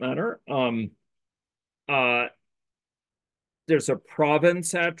 for that matter. There's a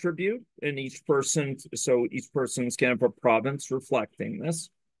province attribute in each person, so each person's going to have a province reflecting this.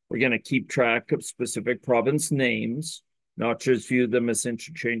 We're going to keep track of specific province names, not just view them as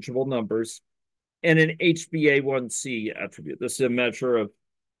interchangeable numbers. And an HbA1c attribute. This is a measure of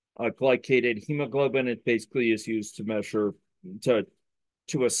glycated hemoglobin. It basically is used to measure, to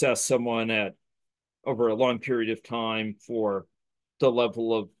assess someone at over a long period of time for the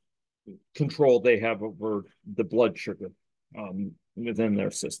level of control they have over the blood sugar within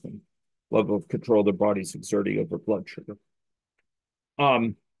their system, level of control their body's exerting over blood sugar.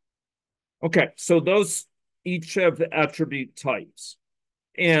 Okay, so those each have the attribute types.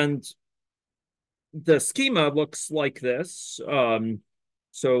 And the schema looks like this.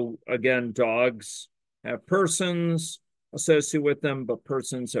 So again, dogs have persons associated with them, but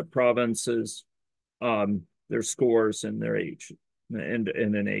persons have provinces, their scores and their age, and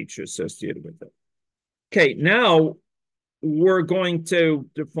an age associated with it. Okay, now we're going to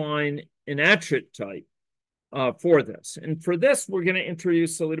define an attribute type for this. And for this, we're going to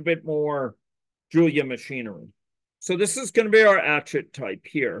introduce a little bit more Julia machinery. So this is going to be our attribute type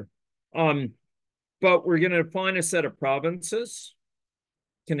here. But we're going to define a set of provinces,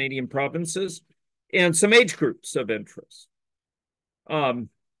 Canadian provinces, and some age groups of interest.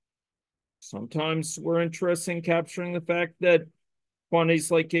 Sometimes we're interested in capturing the fact that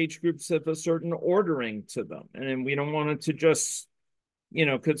quantities like age groups have a certain ordering to them. And we don't want it to just,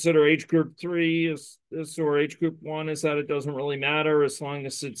 consider age group 3 as this or age group 1 is that. It doesn't really matter as long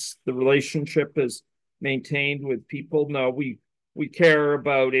as the relationship is maintained with people. No, we care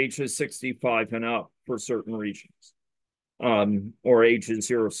about ages 65 and up for certain regions, or ages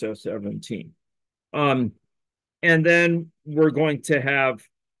 0 to 17. And then we're going to have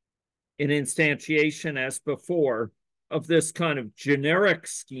an instantiation as before of this kind of generic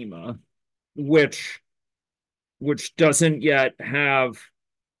schema, which doesn't yet have,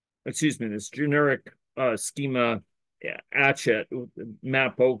 this generic schema atchit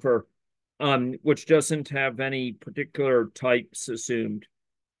map over, which doesn't have any particular types assumed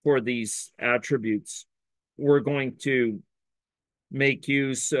for these attributes. We're going to make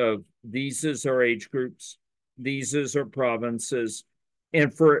use of these as our age groups, these as our provinces,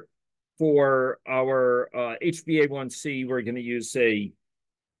 and for our HbA1c, we're going to use a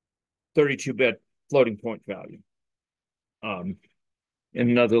 32-bit floating point value. In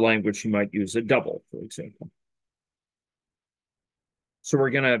another language, you might use a double, for example. So we're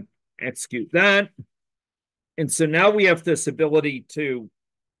going to execute that. And so now we have this ability to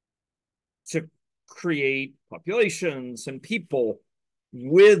create populations and people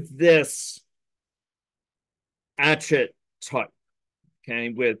with this attribute type, okay,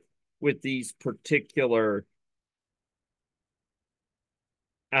 with these particular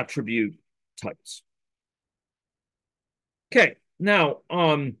attribute types. Okay, now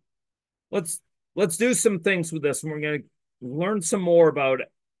let's do some things with this, and we're going to learn some more about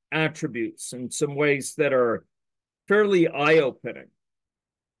attributes in some ways that are fairly eye-opening,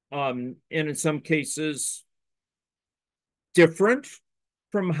 and in some cases different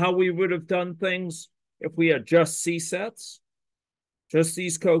from how we would have done things if we had just CSets, just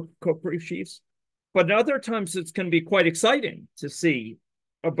these co-proof sheaves. But other times it's going to be quite exciting to see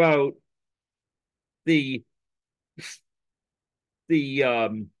about the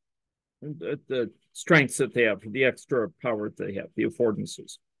strengths that they have, the extra power that they have, the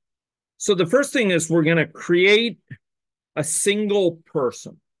affordances. So the first thing is we're going to create a single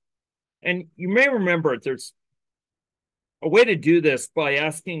person. And you may remember there's a way to do this by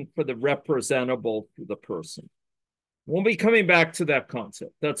asking for the representable for the person. We'll be coming back to that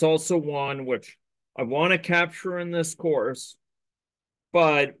concept. That's also one which I want to capture in this course,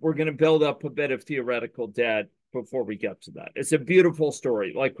 but we're going to build up a bit of theoretical debt before we get to that. It's a beautiful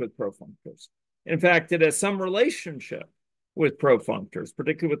story, like with profunctors. In fact, it has some relationship with profunctors,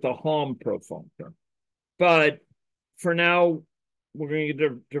 particularly with the Halm profunctor. But for now, we're going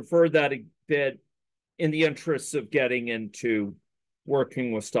to defer that a bit in the interests of getting into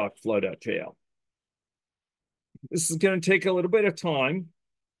working with stockflow.jl. This is going to take a little bit of time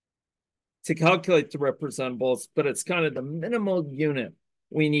to calculate the representables, but it's kind of the minimal unit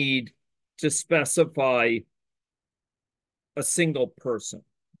we need to specify a single person,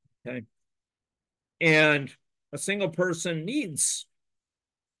 okay? And a single person needs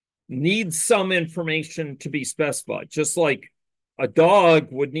some information to be specified, just like a dog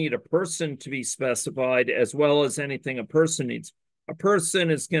would need a person to be specified as well as anything a person needs. A person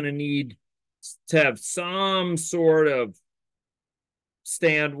is going to need to have some sort of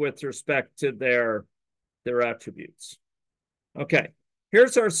stand with respect to their attributes. Okay,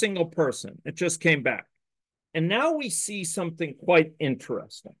 here's our single person. It just came back. And now we see something quite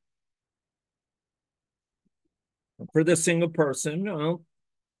interesting. For this single person,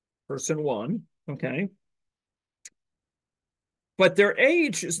 person 1, okay? But their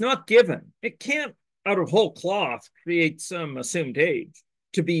age is not given. It can't, out of whole cloth, create some assumed age.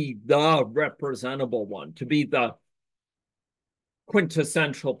 to be the representable one, to be the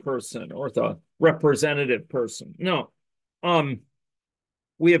quintessential person or the representative person. No.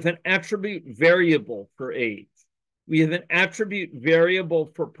 We have an attribute variable for age. We have an attribute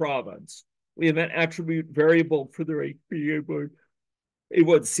variable for province. We have an attribute variable for their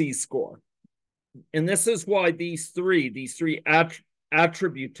HbA1c score. And this is why these three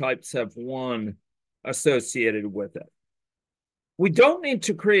attribute types have one associated with it. We don't need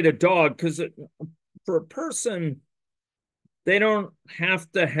to create a dog because for a person, they don't have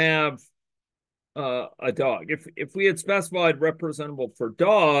to have a dog. If we had specified representable for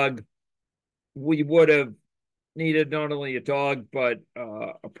dog, we would have needed not only a dog, but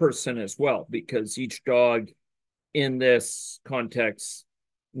a person as well, because each dog in this context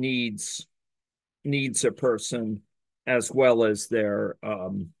needs a person as well as their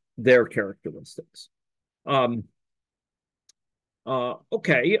characteristics.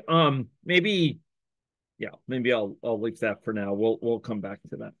 Okay. Maybe I'll leave that for now. We'll come back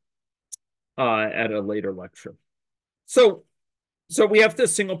to that at a later lecture. So we have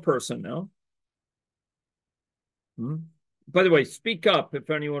this single person now. By the way, speak up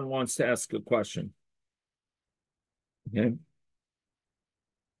if anyone wants to ask a question. Okay.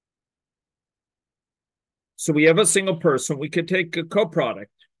 So we have a single person. We could take a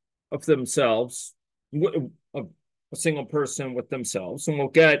coproduct of themselves, of a single person with themselves, and we'll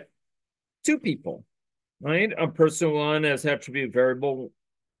get two people, right? A person one has attribute variable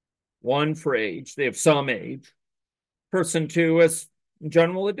one for age. They have some age. Person two has, in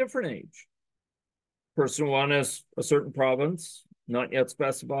general, a different age. Person one has a certain province, not yet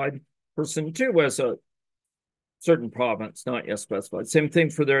specified. Person two has a certain province, not yet specified. Same thing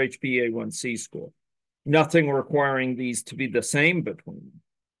for their HbA1c score. Nothing requiring these to be the same between them.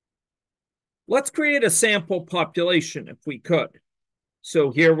 Let's create a sample population if we could.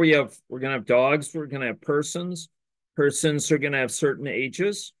 So here we're going to have dogs, we're going to have persons. Persons are going to have certain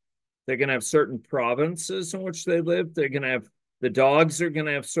ages. They're going to have certain provinces in which they live. The dogs are going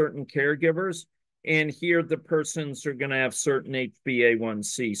to have certain caregivers. And here the persons are going to have certain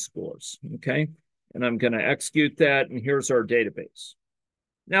HbA1c scores, okay? And I'm going to execute that, and here's our database.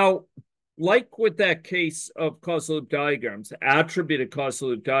 Now, like with that case of causal loop diagrams, attributed causal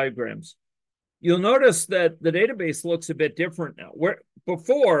loop diagrams, you'll notice that the database looks a bit different now. Where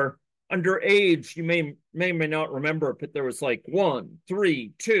before, under age, you may not remember it, but there was like 1,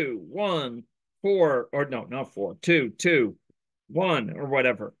 3, 2, 1, 4, or no, not 4, 2, 2, 1, or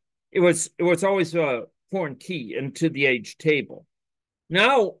whatever. It was always a foreign key into the age table.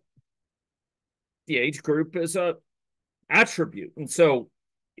 Now, the age group is a attribute, and so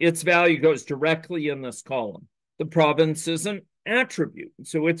its value goes directly in this column. The province is an attribute,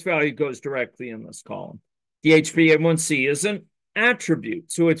 so its value goes directly in this column. The HbA1c is an attribute,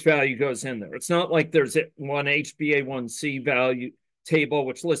 so its value goes in there. It's not like there's one HbA1c value table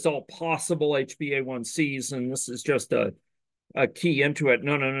which lists all possible HbA1cs, and this is just a key into it.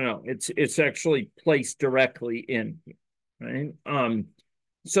 No. It's actually placed directly in here, right?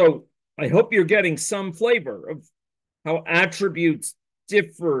 So I hope you're getting some flavor of how attributes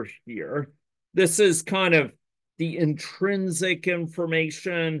differ here. This is kind of the intrinsic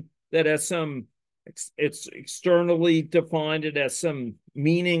information that has it's externally defined. It has some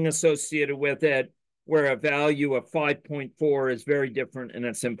meaning associated with it, where a value of 5.4 is very different in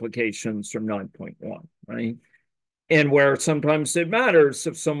its implications from 9.1, right? And where sometimes it matters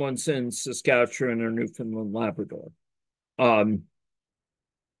if someone's in Saskatchewan or Newfoundland, Labrador.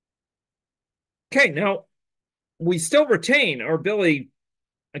 Okay, now we still retain our ability,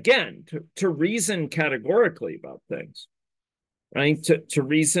 again, to reason categorically about things, right? To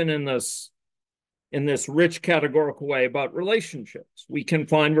reason in this rich categorical way about relationships. We can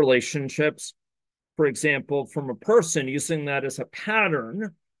find relationships, for example, from a person, using that as a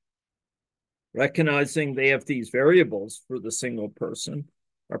pattern, recognizing they have these variables for the single person,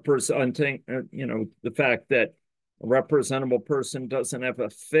 representing, the fact that a representable person doesn't have a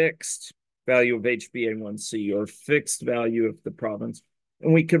fixed value of HbA1c or fixed value of the province.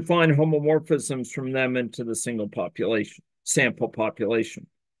 And we can find homomorphisms from them into the single population, sample population.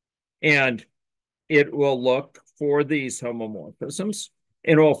 And it will look for these homomorphisms,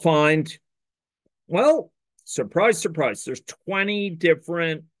 and it will find, well, surprise, surprise, there's 20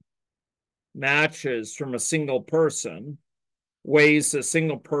 different matches from a single person, ways a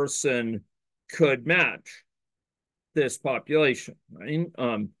single person could match this population, right?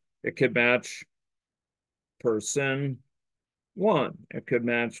 It could match person one. It could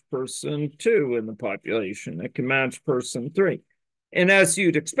match person two in the population. It can match person three. And as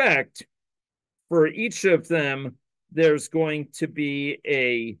you'd expect, for each of them, there's going to be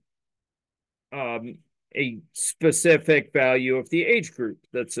a specific value of the age group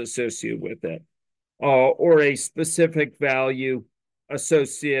that's associated with it, or a specific value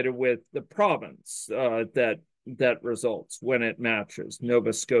associated with the province that results when it matches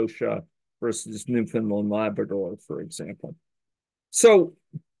Nova Scotia versus Newfoundland Labrador, for example. So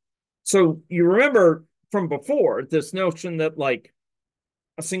you remember from before this notion that like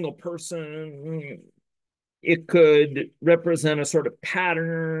a single person, it could represent a sort of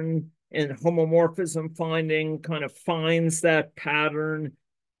pattern, and homomorphism finding kind of finds that pattern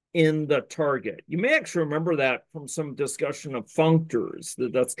in the target. You may actually remember that from some discussion of functors.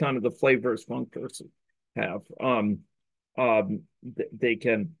 That's kind of the flavors functors have. They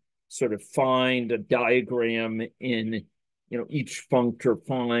can sort of find a diagram in, each functor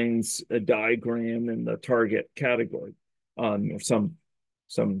finds a diagram in the target category, or some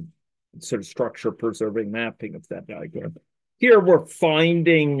sort of structure preserving mapping of that diagram. Here we're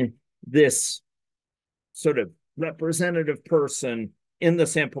finding this sort of representative person in the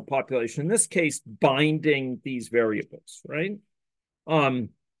sample population, in this case, binding these variables, right?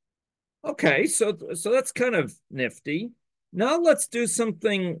 Okay, so that's kind of nifty. Now let's do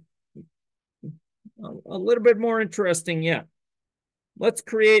something a little bit more interesting yet. Let's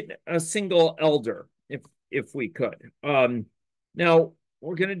create a single elder, if we could. Now,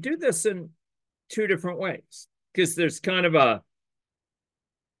 we're going to do this in two different ways, because there's kind of a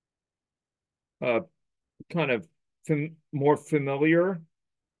kind of more familiar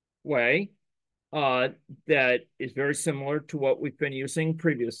way that is very similar to what we've been using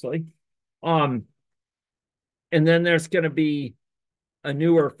previously. And then there's going to be a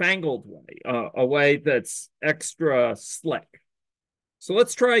newer fangled way, a way that's extra slick. So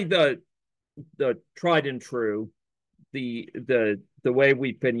let's try the tried and true, the way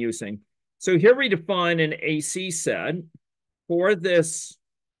we've been using. So here we define an AC set for this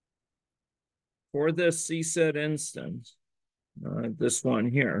CSet instance, this one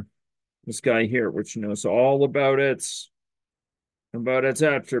here, this guy here, which knows all about its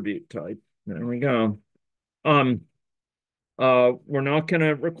attribute type. There we go. We're not going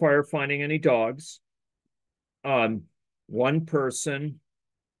to require finding any dogs. One person.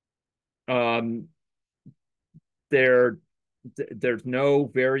 There's no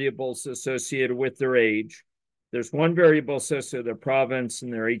variables associated with their age. There's one variable associated with their province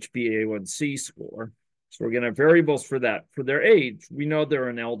and their HbA1c score. So we're going to have variables for that. For their age, we know they're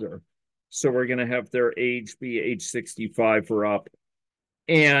an elder. So we're going to have their age be age 65 or up.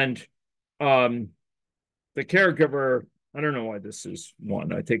 And the caregiver, I don't know why this is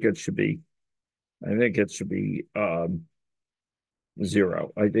 1. I think it should be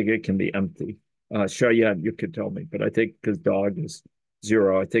 0. I think it can be empty. Cheyenne, you could tell me, but I think because dog is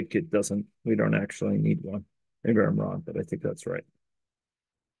 0, I think we don't actually need 1. Maybe I'm wrong, but I think that's right.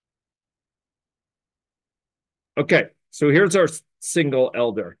 Okay, so here's our single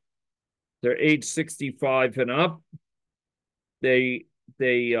elder. They're age 65 and up. They've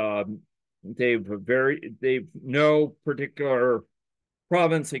no particular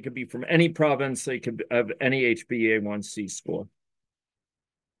province. They could be from any province. They could have any HbA1c score.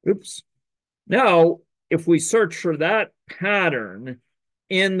 Oops. Now, if we search for that pattern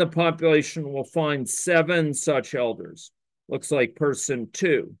in the population, we'll find 7 such elders. Looks like person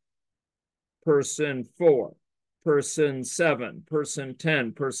 2, person 4, person 7, person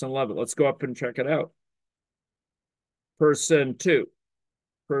 10, person 11. Let's go up and check it out. Person 2,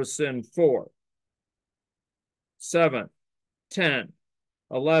 person 4, 7, 10,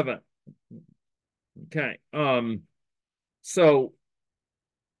 11. Okay. So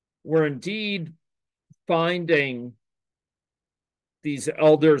we're indeed finding these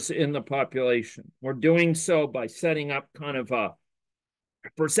elders in the population. We're doing so by setting up kind of a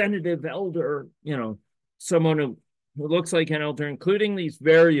representative elder, someone who looks like an elder, including these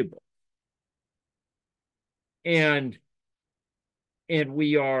variables. And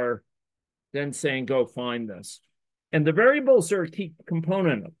we are then saying, go find this. And the variables are a key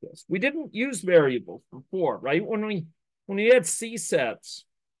component of this. We didn't use variables before, right? When we had CSets,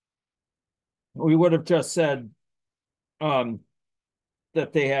 we would have just said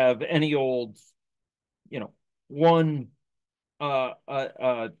that they have any old, one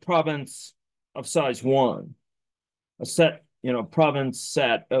province of size 1, a set, province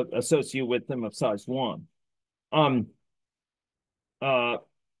set associated with them of size 1.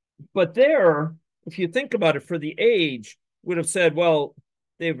 But there, if you think about it, for the age, would have said, well,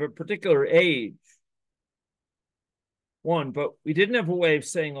 they have a particular age, 1, but we didn't have a way of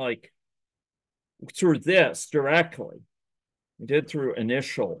saying like through this directly. We did through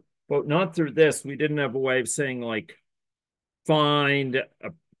initial, but not through this. We didn't have a way of saying like find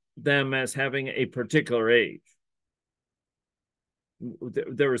them as having a particular age.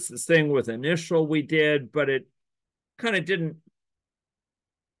 There was this thing with initial we did, but it kind of didn't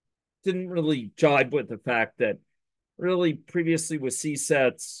really jibe with the fact that really previously with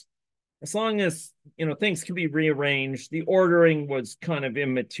CSets, as long as things can be rearranged, the ordering was kind of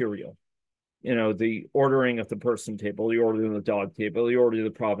immaterial. The ordering of the person table, the ordering of the dog table, the ordering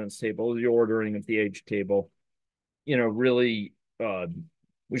of the province table, the ordering of the age table, really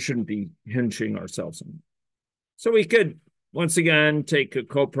we shouldn't be hinging ourselves on. So we could, once again, take a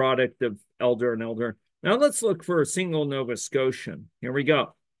coproduct of elder and elder. Now let's look for a single Nova Scotian. Here we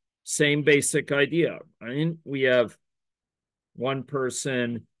go. Same basic idea, right? We have one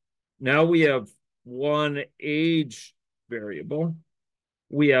person. Now we have one age variable.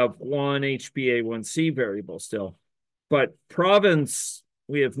 We have one HbA1c variable still. But province,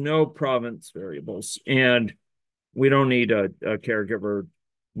 we have no province variables. And we don't need a caregiver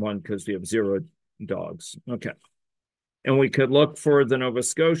one because we have 0 dogs. Okay. And we could look for the Nova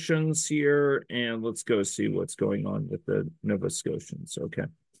Scotians here, and let's go see what's going on with the Nova Scotians. Okay.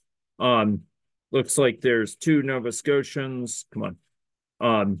 Looks like there's 2 Nova Scotians. Come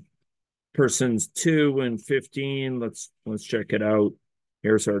on. Persons 2 and 15. Let's check it out.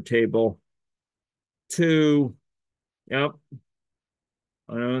 Here's our table. 2. Yep.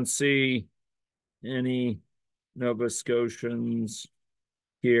 I don't see any Nova Scotians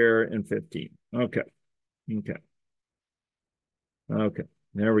here in 15. Okay.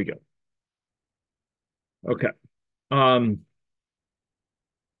 There we go. Okay.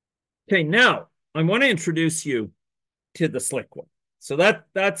 Okay, now I want to introduce you to the slick one. So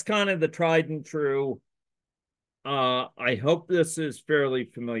that's kind of the tried and true. I hope this is fairly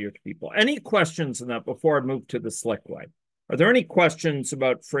familiar to people. Any questions on that before I move to the slick way? Are there any questions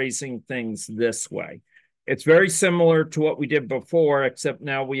about phrasing things this way? It's very similar to what we did before, except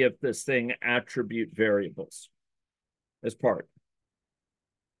now we have this thing, attribute variables, as part.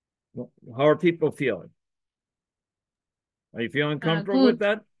 How are people feeling? Are you feeling comfortable with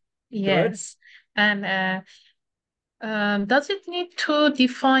that? Yes. Good. And does it need to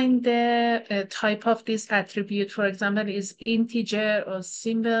define the type of this attribute? For example, is integer or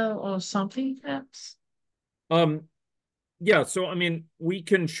symbol or something else? Yeah, so I mean, we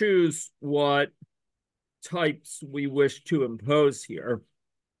can choose what types we wish to impose here.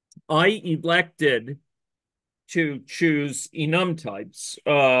 I elected to choose enum types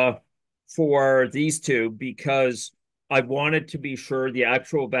for these two because I wanted to be sure the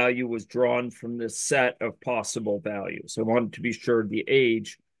actual value was drawn from this set of possible values. I wanted to be sure the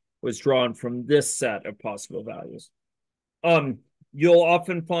age was drawn from this set of possible values. You'll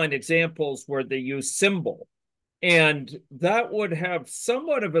often find examples where they use symbol, and that would have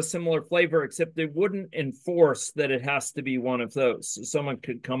somewhat of a similar flavor, except they wouldn't enforce that it has to be one of those. So someone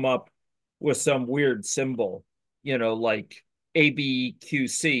could come up with some weird symbol, like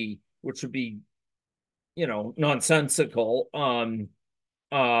ABQC, which would be nonsensical.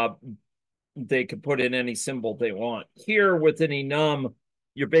 They could put in any symbol they want. Here with an enum,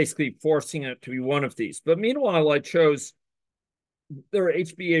 you're basically forcing it to be one of these. But meanwhile, I chose their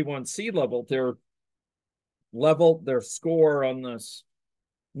HbA1c level, their score on this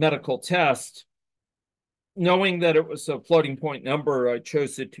medical test. Knowing that it was a floating point number, I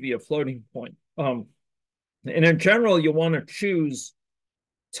chose it to be a floating point. And in general, you want to choose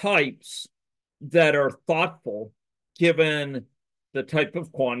types that are thoughtful given the type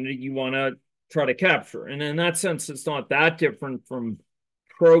of quantity you want to try to capture. And in that sense, it's not that different from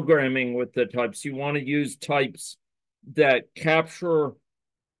programming with the types. You want to use types that capture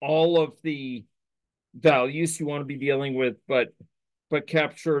all of the values you want to be dealing with, but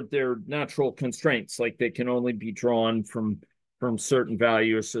capture their natural constraints, like they can only be drawn from certain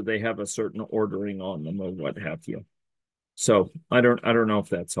values, so they have a certain ordering on them or what have you. So I don't know if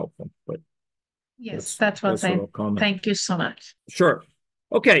that's helpful, but yes, that was it. Thank you so much. Sure.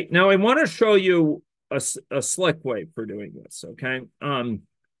 Okay, now I want to show you a slick way for doing this. Okay.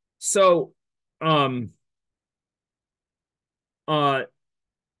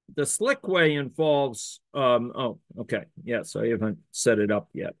 The slick way involves okay. Yes, I haven't set it up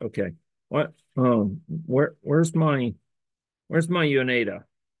yet. Okay. What? Where's my Unada?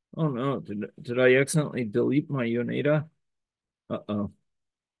 Oh no, did I accidentally delete my Unada? Okay,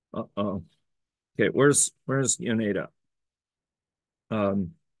 where's Unada?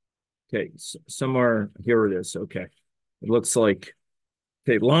 Okay, somewhere here it is. Okay. It looks like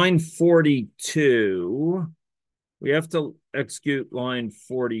okay, line 42. We have to execute line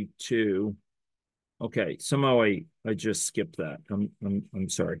 42. Okay, somehow I just skipped that. I'm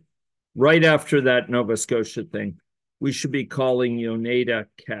sorry. Right after that Nova Scotia thing, we should be calling Oneida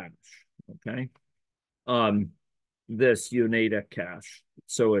cache, okay? This Oneida cache.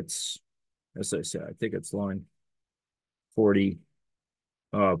 So it's, as I said, I think it's line 40,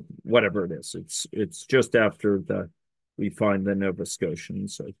 whatever it is. It's just after we find the Nova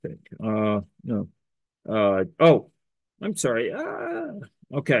Scotians, I think. No. Oh, I'm sorry.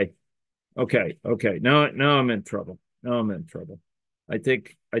 Okay. Now I'm in trouble. I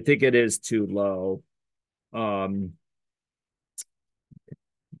think it is too low. Where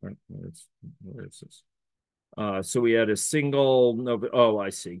is this? So we had a single Nova. Oh, I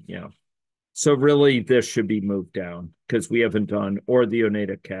see. Yeah. So really, this should be moved down because we haven't done, or the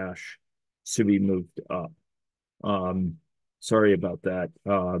Oneida cache should be moved up. Sorry about that.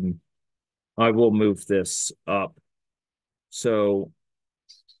 I will move this up. So,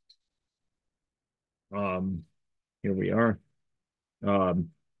 here we are.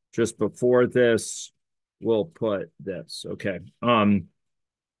 Just before this, we'll put this. Okay.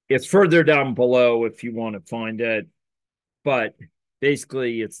 It's further down below if you want to find it, but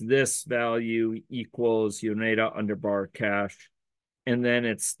basically it's this value equals Oneida underbar cache, and then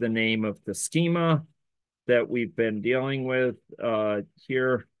it's the name of the schema that we've been dealing with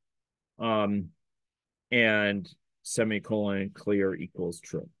here, and semicolon clear equals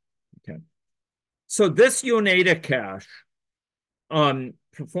true. Okay. So this Oneida cache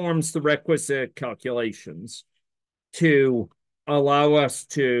performs the requisite calculations to allow us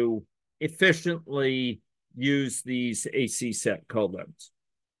to efficiently use these ACSet colons.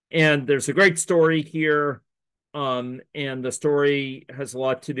 And there's a great story here, and the story has a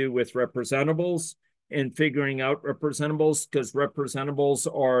lot to do with representables and figuring out representables, because representables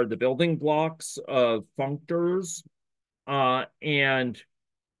are the building blocks of functors. And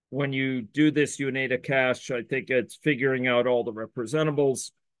when you do this Oneida cache, I think it's figuring out all the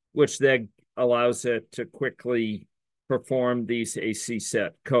representables, which then allows it to quickly perform these ACSet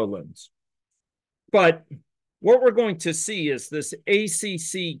colons. But what we're going to see is this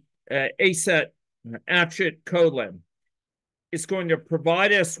ACSet ACSet colon is going to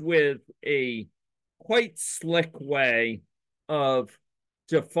provide us with a quite slick way of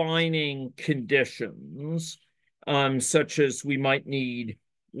defining conditions, such as we might need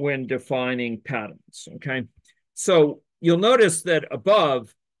when defining patterns, okay? So you'll notice that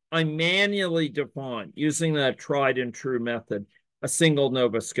above, I manually define, using that tried and true method, a single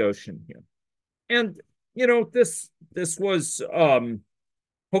Nova Scotian here. And, you know, this was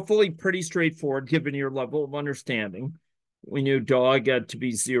hopefully pretty straightforward given your level of understanding. We knew dog had to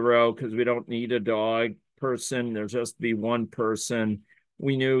be 0 because we don't need a dog. Person, there's just to be one person.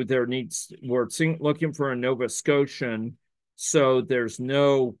 We knew we're looking for a Nova Scotian, so there's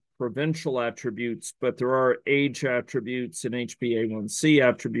no provincial attributes, but there are age attributes and HbA1c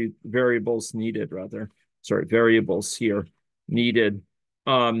attribute variables needed, variables here needed.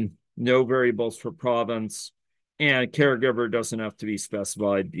 No variables for province, and caregiver doesn't have to be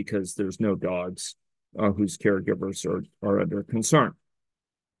specified because there's no dogs whose caregivers are under concern.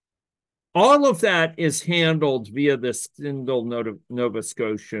 All of that is handled via this single Nova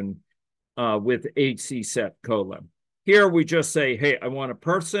Scotian with ACSet colon. Here we just say, hey, I want a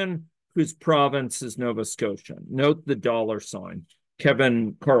person whose province is Nova Scotia. Note the $sign.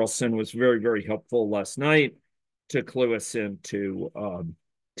 Kevin Carlson was very, very helpful last night to clue us into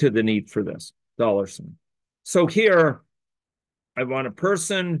to the need for this $sign. So here, I want a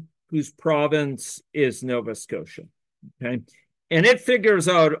person whose province is Nova Scotia, okay? And it figures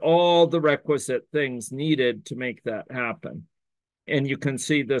out all the requisite things needed to make that happen. And you can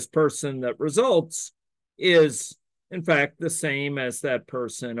see this person that results is, in fact, the same as that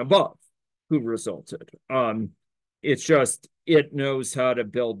person above who resulted. It's just, it knows how to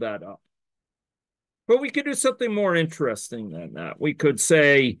build that up. But we could do something more interesting than that. We could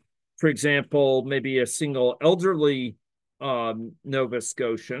say, for example, maybe a single elderly Nova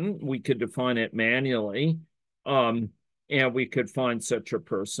Scotian. We could define it manually, and we could find such a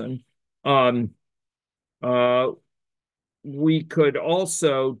person. We could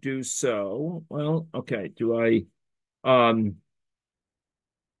also do so. Well, okay,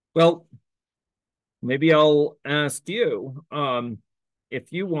 well, maybe I'll ask you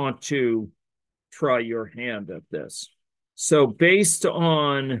if you want to try your hand at this. So based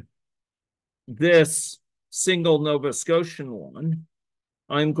on this single Nova Scotian one,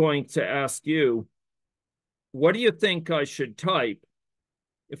 I'm going to ask you, what do you think I should type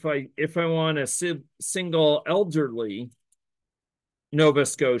if I want a single elderly Nova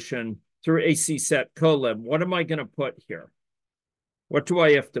Scotian through ACSet colon? What am I going to put here? What do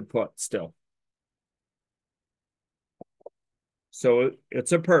I have to put still? So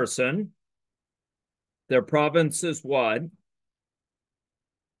it's a person Their province is what?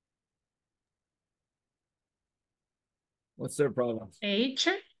 What's their province? Age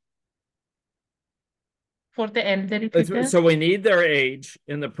for the elderly people. So we need their age,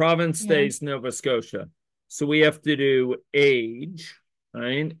 and the province Yeah. stays Nova Scotia. So we have to do age,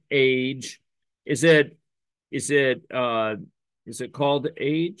 right? Age. Is it called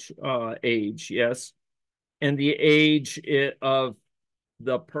age? Age, yes. And the age of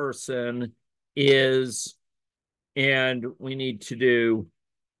the person is, and we need to do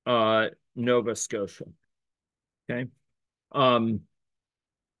Nova Scotia. Okay.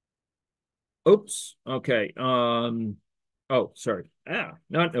 Oops. Okay. Oh, sorry.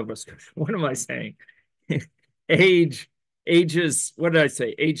 Not Nova Scotia. What am I saying? Ages, what did I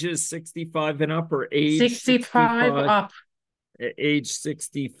say? Ages 65 and up, or age 65 up. Age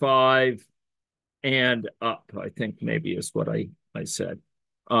 65 and up, I think maybe is what I said.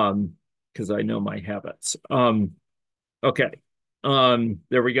 Because I know my habits. Okay.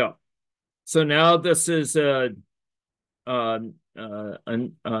 There we go. So now this is a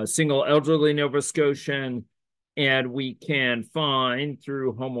single elderly Nova Scotian, and we can find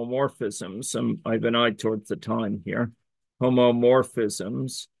through homomorphisms, I have an eye towards the time here,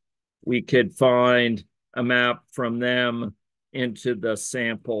 homomorphisms, we could find a map from them into the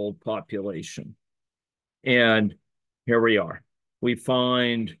sample population. And here we are. We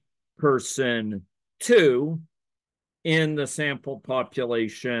find person 2 in the sample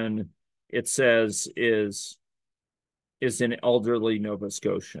population, it says is an elderly Nova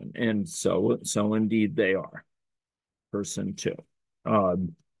Scotian. And so indeed they are, person 2.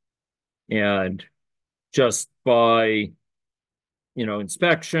 And just by,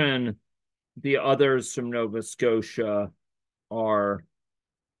 inspection, the others from Nova Scotia are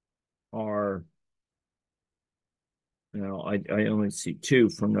I only see 2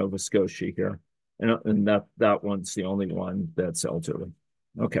 from Nova Scotia here. And that one's the only one that's elderly.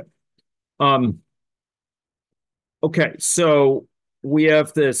 Okay. Okay, so we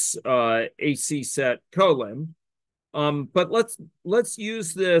have this ACSet column, but let's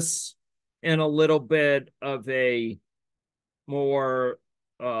use this in a little bit of a more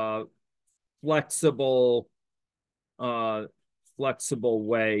flexible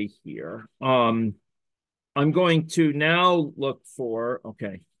way here. I'm going to now look for,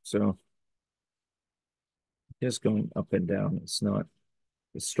 okay, so just going up and down. It's not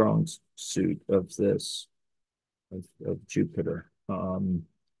the strong suit of this. Of Jupiter.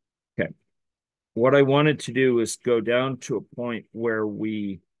 Okay. What I wanted to do is go down to a point where so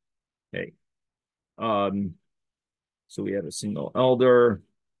we had a single elder.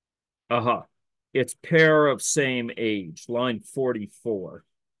 It's pair of same age, line 44.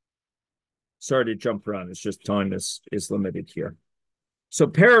 Sorry to jump around. It's just time is limited here. So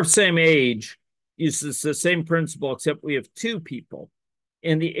pair of same age uses the same principle, except we have 2 people.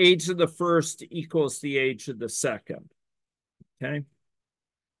 And the age of the first equals the age of the second. Okay.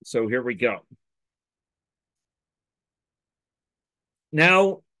 So here we go.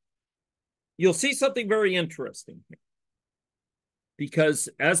 Now, you'll see something very interesting here. Because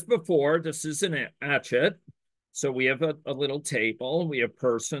as before, this is an ACSet. So we have a little table. We have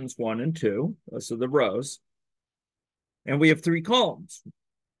persons 1 and 2. Those are the rows. And we have 3 columns.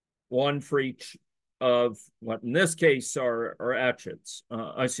 1 for each of what in this case are ACSets.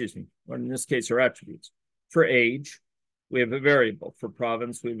 What in this case are attributes. For age, we have a variable. For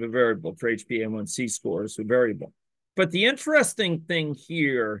province, we have a variable. For HbA1c scores, a variable. But the interesting thing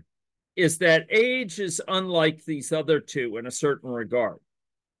here is that age is unlike these other 2 in a certain regard.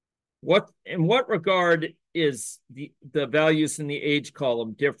 In what regard is the values in the age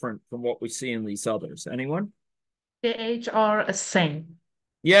column different from what we see in these others? Anyone? The age are the same.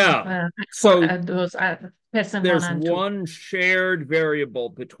 Yeah. So those person there's 1 and 2. one shared variable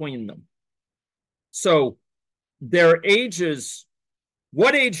between them. So their ages,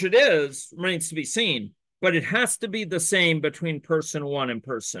 what age it is remains to be seen, but it has to be the same between person 1 and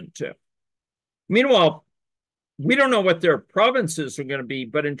person 2. Meanwhile, we don't know what their provinces are going to be,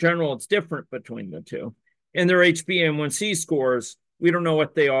 but in general, it's different between the 2. And their HbA1c scores, we don't know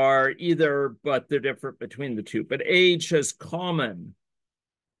what they are either, but they're different between the 2. But age has common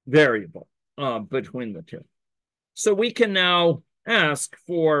variable between the 2. So we can now ask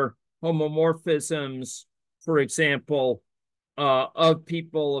for homomorphisms, for example, of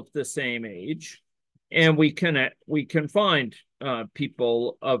people of the same age, and we can find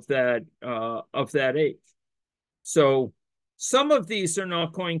people of that age. So some of these are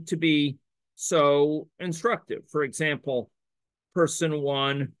not going to be so instructive. For example, person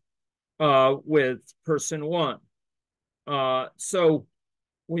 1 with person 1. So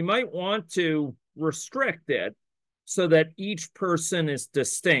we might want to restrict it so that each person is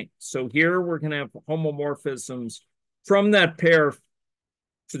distinct. So here we're going to have homomorphisms from that pair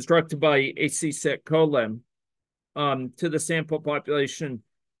constructed by ACSet colon to the sample population,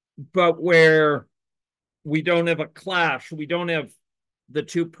 but where we don't have a clash, we don't have the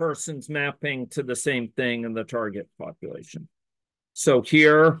two persons mapping to the same thing in the target population. So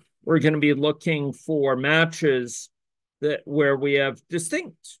here we're going to be looking for matches that where we have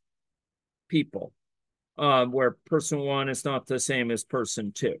distinct people, where person one is not the same as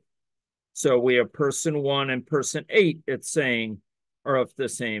person two. So we have person one and person eight, it's saying, are of the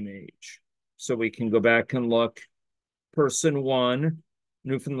same age. So we can go back and look. Person one,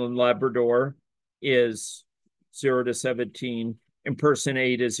 Newfoundland Labrador, is 0 to 17, and person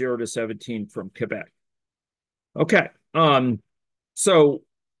eight is 0 to 17 from Quebec. Okay. So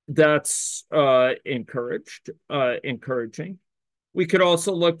that's encouraging. We could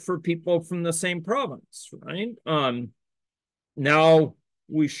also look for people from the same province, right? Now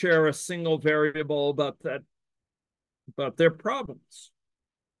we share a single variable about their province.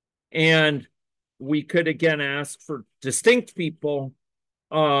 And we could again ask for distinct people,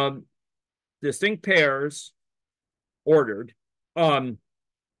 distinct pairs, ordered,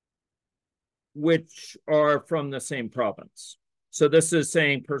 which are from the same province. So this is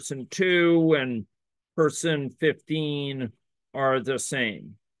saying person 2 and person 15 are the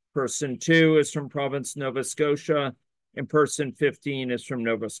same. Person 2 is from province Nova Scotia, and person 15 is from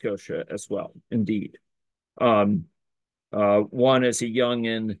Nova Scotia as well, indeed. One is a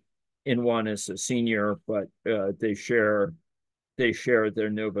youngin and one is a senior, but they share their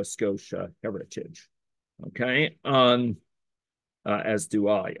Nova Scotia heritage. Okay. As do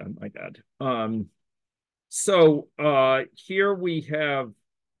I might add. So here we have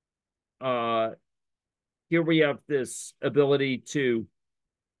this ability to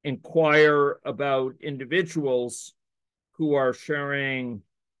inquire about individuals who are sharing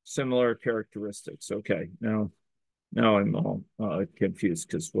similar characteristics. Okay, now I'm all confused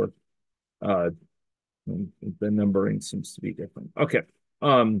because we're the numbering seems to be different. Okay.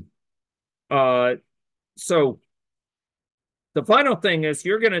 So the final thing is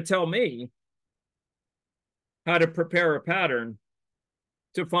you're going to tell me how to prepare a pattern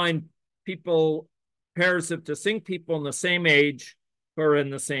to find people, pairs of distinct people in the same age who are in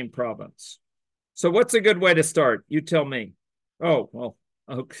the same province. So what's a good way to start? You tell me. Oh, well,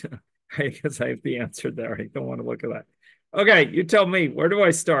 okay. I guess I have the answer there. I don't want to look at that. Okay, you tell me. Where do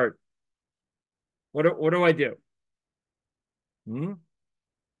I start? What do I do?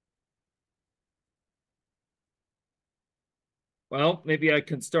 Well, maybe I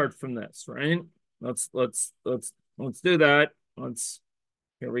can start from this, right? Let's do that.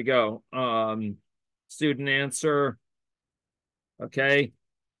 Here we go. Student answer. Okay.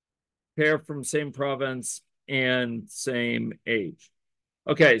 Pair from same province and same age.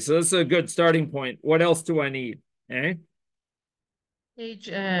 Okay, so this is a good starting point. What else do I need? Eh? Age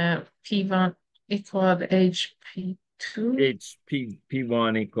P1 equal age P2. Age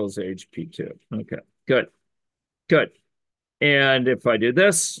P1 equals age P2. Okay, good. And if I do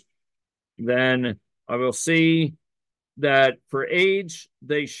this, then I will see that for age,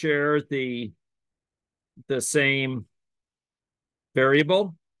 they share the same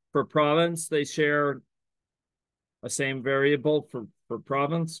variable. For province, they share a same variable for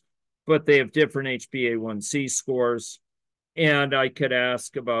province, but they have different HbA1c scores. And I could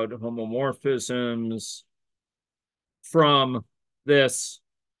ask about homomorphisms from this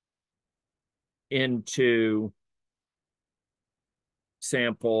into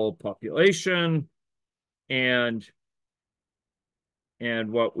sample population, and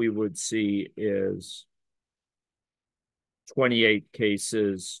what we would see is 28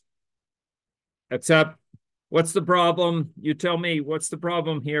 cases, except what's the problem? You tell me, what's the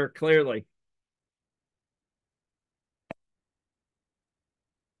problem here clearly?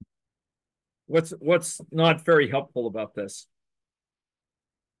 What's not very helpful about this?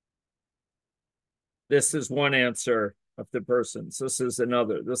 This is one answer of the persons. This is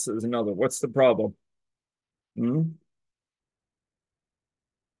another. This is another. What's the problem?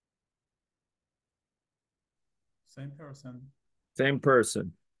 Same person. Same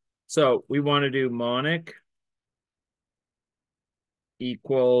person. So we want to do monic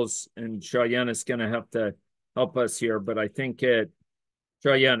equals, and Cheyenne is going to have to help us here, but I think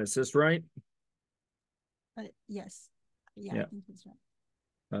Cheyenne, is this right? Yes. Yeah, I think it's right.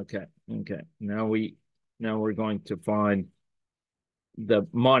 Okay. Now we're going to find the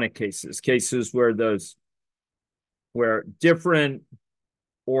monic cases where different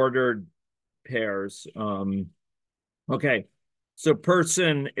ordered pairs. Okay, so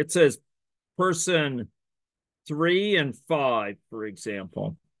it says person 3 and 5, for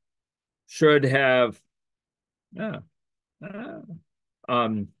example, should have, sorry,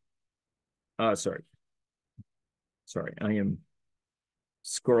 I am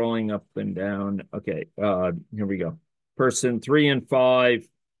scrolling up and down. Okay, here we go. Person 3 and 5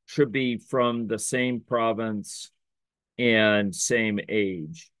 should be from the same province and same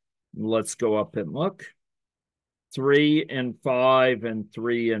age. Let's go up and look. 3 and 5 and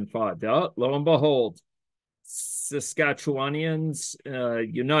 3 and 5. Oh, lo and behold, Saskatchewanians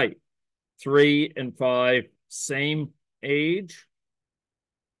unite. 3 and 5, same age,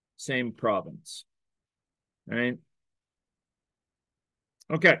 same province. Right?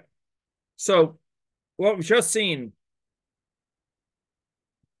 Okay. So what we've just seen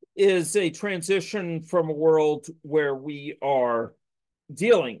is a transition from a world where we are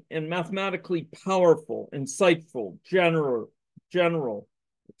dealing in mathematically powerful, insightful, general,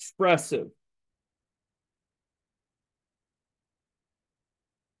 expressive,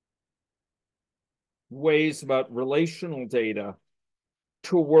 ways about relational data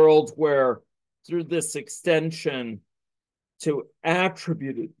to a world where, through this extension to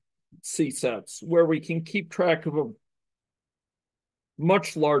attributed CSets, where we can keep track of a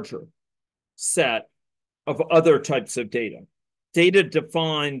much larger set of other types of data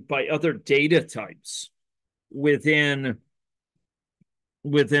defined by other data types within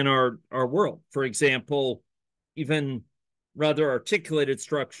our world. For example, even rather articulated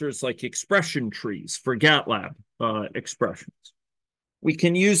structures like expression trees for GATLab expressions. We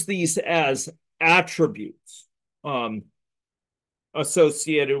can use these as attributes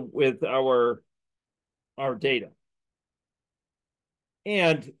associated with our data.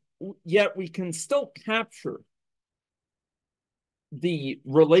 And yet we can still capture the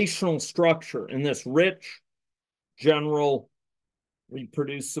relational structure in this rich, general,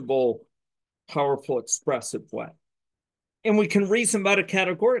 reproducible, powerful, expressive way. And we can reason about it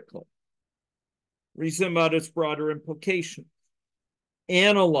categorically, reason about its broader implications,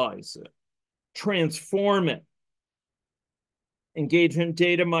 analyze it, transform it, engage in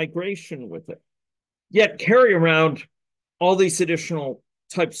data migration with it, yet carry around all these additional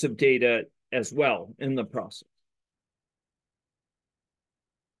types of data as well in the process.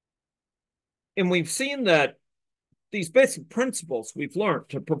 And we've seen that these basic principles we've learned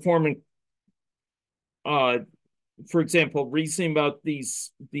to performing, for example, reasoning about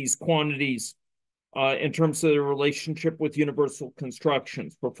these quantities in terms of their relationship with universal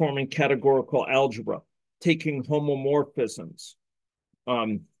constructions, performing categorical algebra, taking homomorphisms,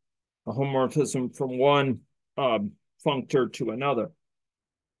 a homomorphism from one functor to another,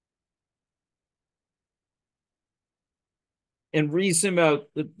 and reason about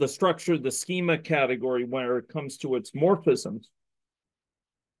the structure of the schema category where it comes to its morphisms.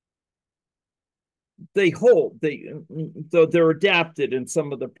 They hold, though they're adapted in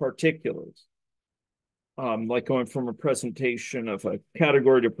some of the particulars, like going from a presentation of a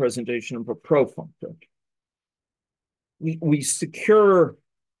category to presentation of a profunctor. We secure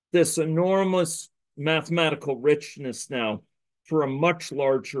this enormous mathematical richness now for a much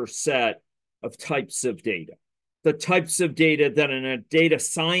larger set of types of data. The types of data that in a data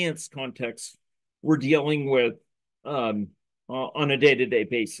science context we're dealing with on a day-to-day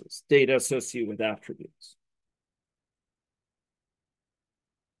basis, data associated with attributes.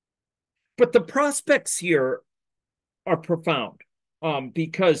 But the prospects here are profound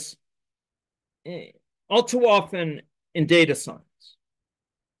because all too often in data science,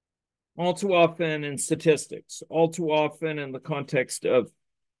 all too often in statistics, all too often in the context of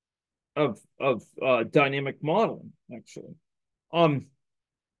dynamic modeling, actually,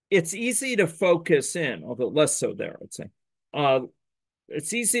 it's easy to focus in, although less so there, I'd say.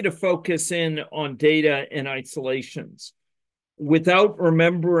 It's easy to focus in on data in isolations without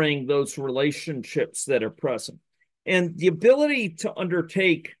remembering those relationships that are present. And the ability to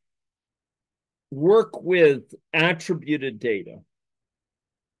undertake work with attributed data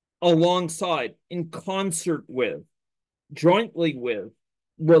alongside, in concert with, jointly with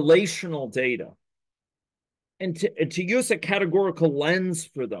relational data, and to use a categorical lens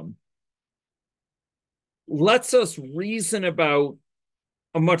for them, lets us reason about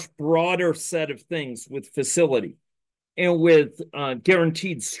a much broader set of things with facility and with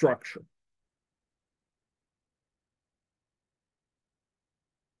guaranteed structure.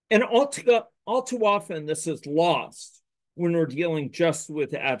 And all too often, this is lost when we're dealing just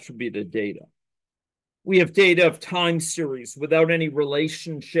with attributed data. We have data of time series without any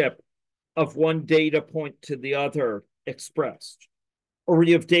relationship of one data point to the other expressed. Or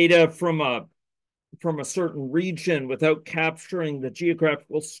we have data from a from a certain region without capturing the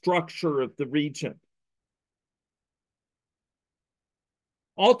geographical structure of the region.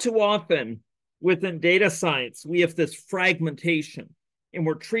 All too often within data science, we have this fragmentation and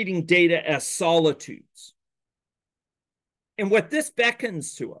we're treating data as solitudes. And what this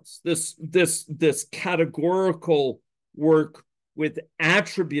beckons to us, this categorical work with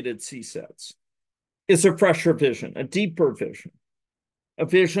attributed CSets, is a fresher vision, a deeper vision, a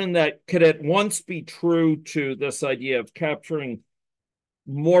vision that could at once be true to this idea of capturing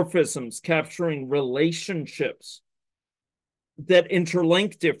morphisms, capturing relationships that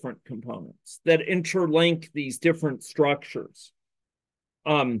interlink different components, that interlink these different structures,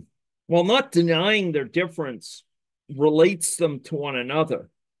 while not denying their difference, relates them to one another,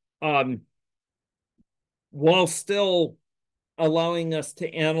 while still allowing us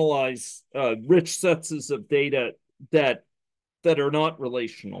to analyze rich sets of data that are not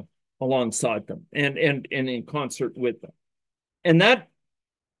relational alongside them and in concert with them. And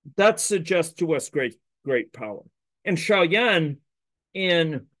that suggests to us great power. And Xiaoyan,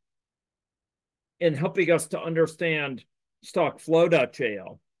 in helping us to understand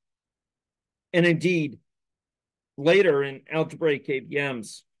stockflow.jl, and indeed later in algebraic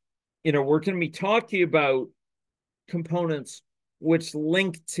AVMs, we're going to be talking about components which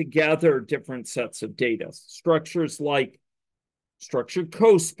link together different sets of data, structures like structured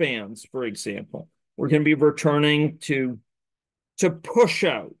cospans, for example. We're going to be returning to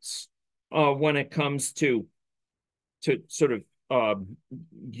push-outs when it comes to sort of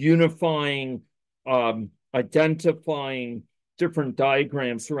unifying, identifying different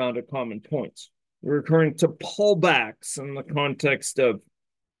diagrams around a common points. We're recurring to pullbacks in the context of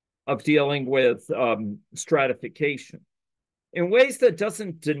dealing with stratification in ways that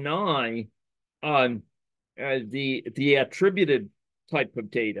doesn't deny the attributed type of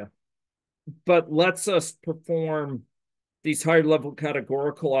data, but lets us perform these higher level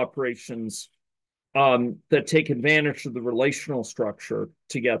categorical operations that take advantage of the relational structure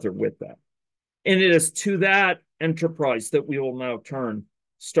together with that. And it is to that enterprise that we will now turn,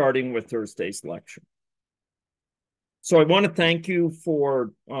 starting with Thursday's lecture. So I want to thank you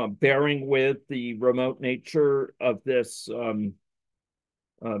for bearing with the remote nature of this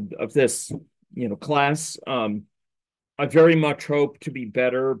class. I very much hope to be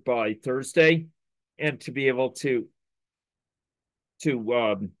better by Thursday and to be able to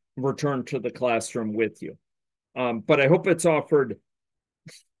return to the classroom with you. But I hope it's offered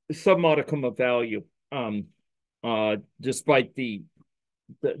some modicum of value, despite the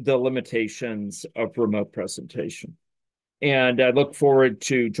limitations of remote presentation. And I look forward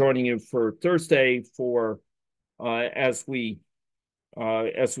to joining you for Thursday for as we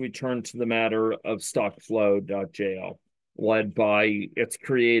turn to the matter of stockflow.jl, led by its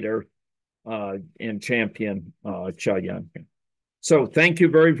creator and champion, Xiaoyan. So thank you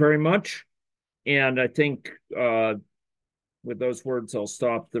very, very much. And I think with those words, I'll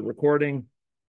stop the recording.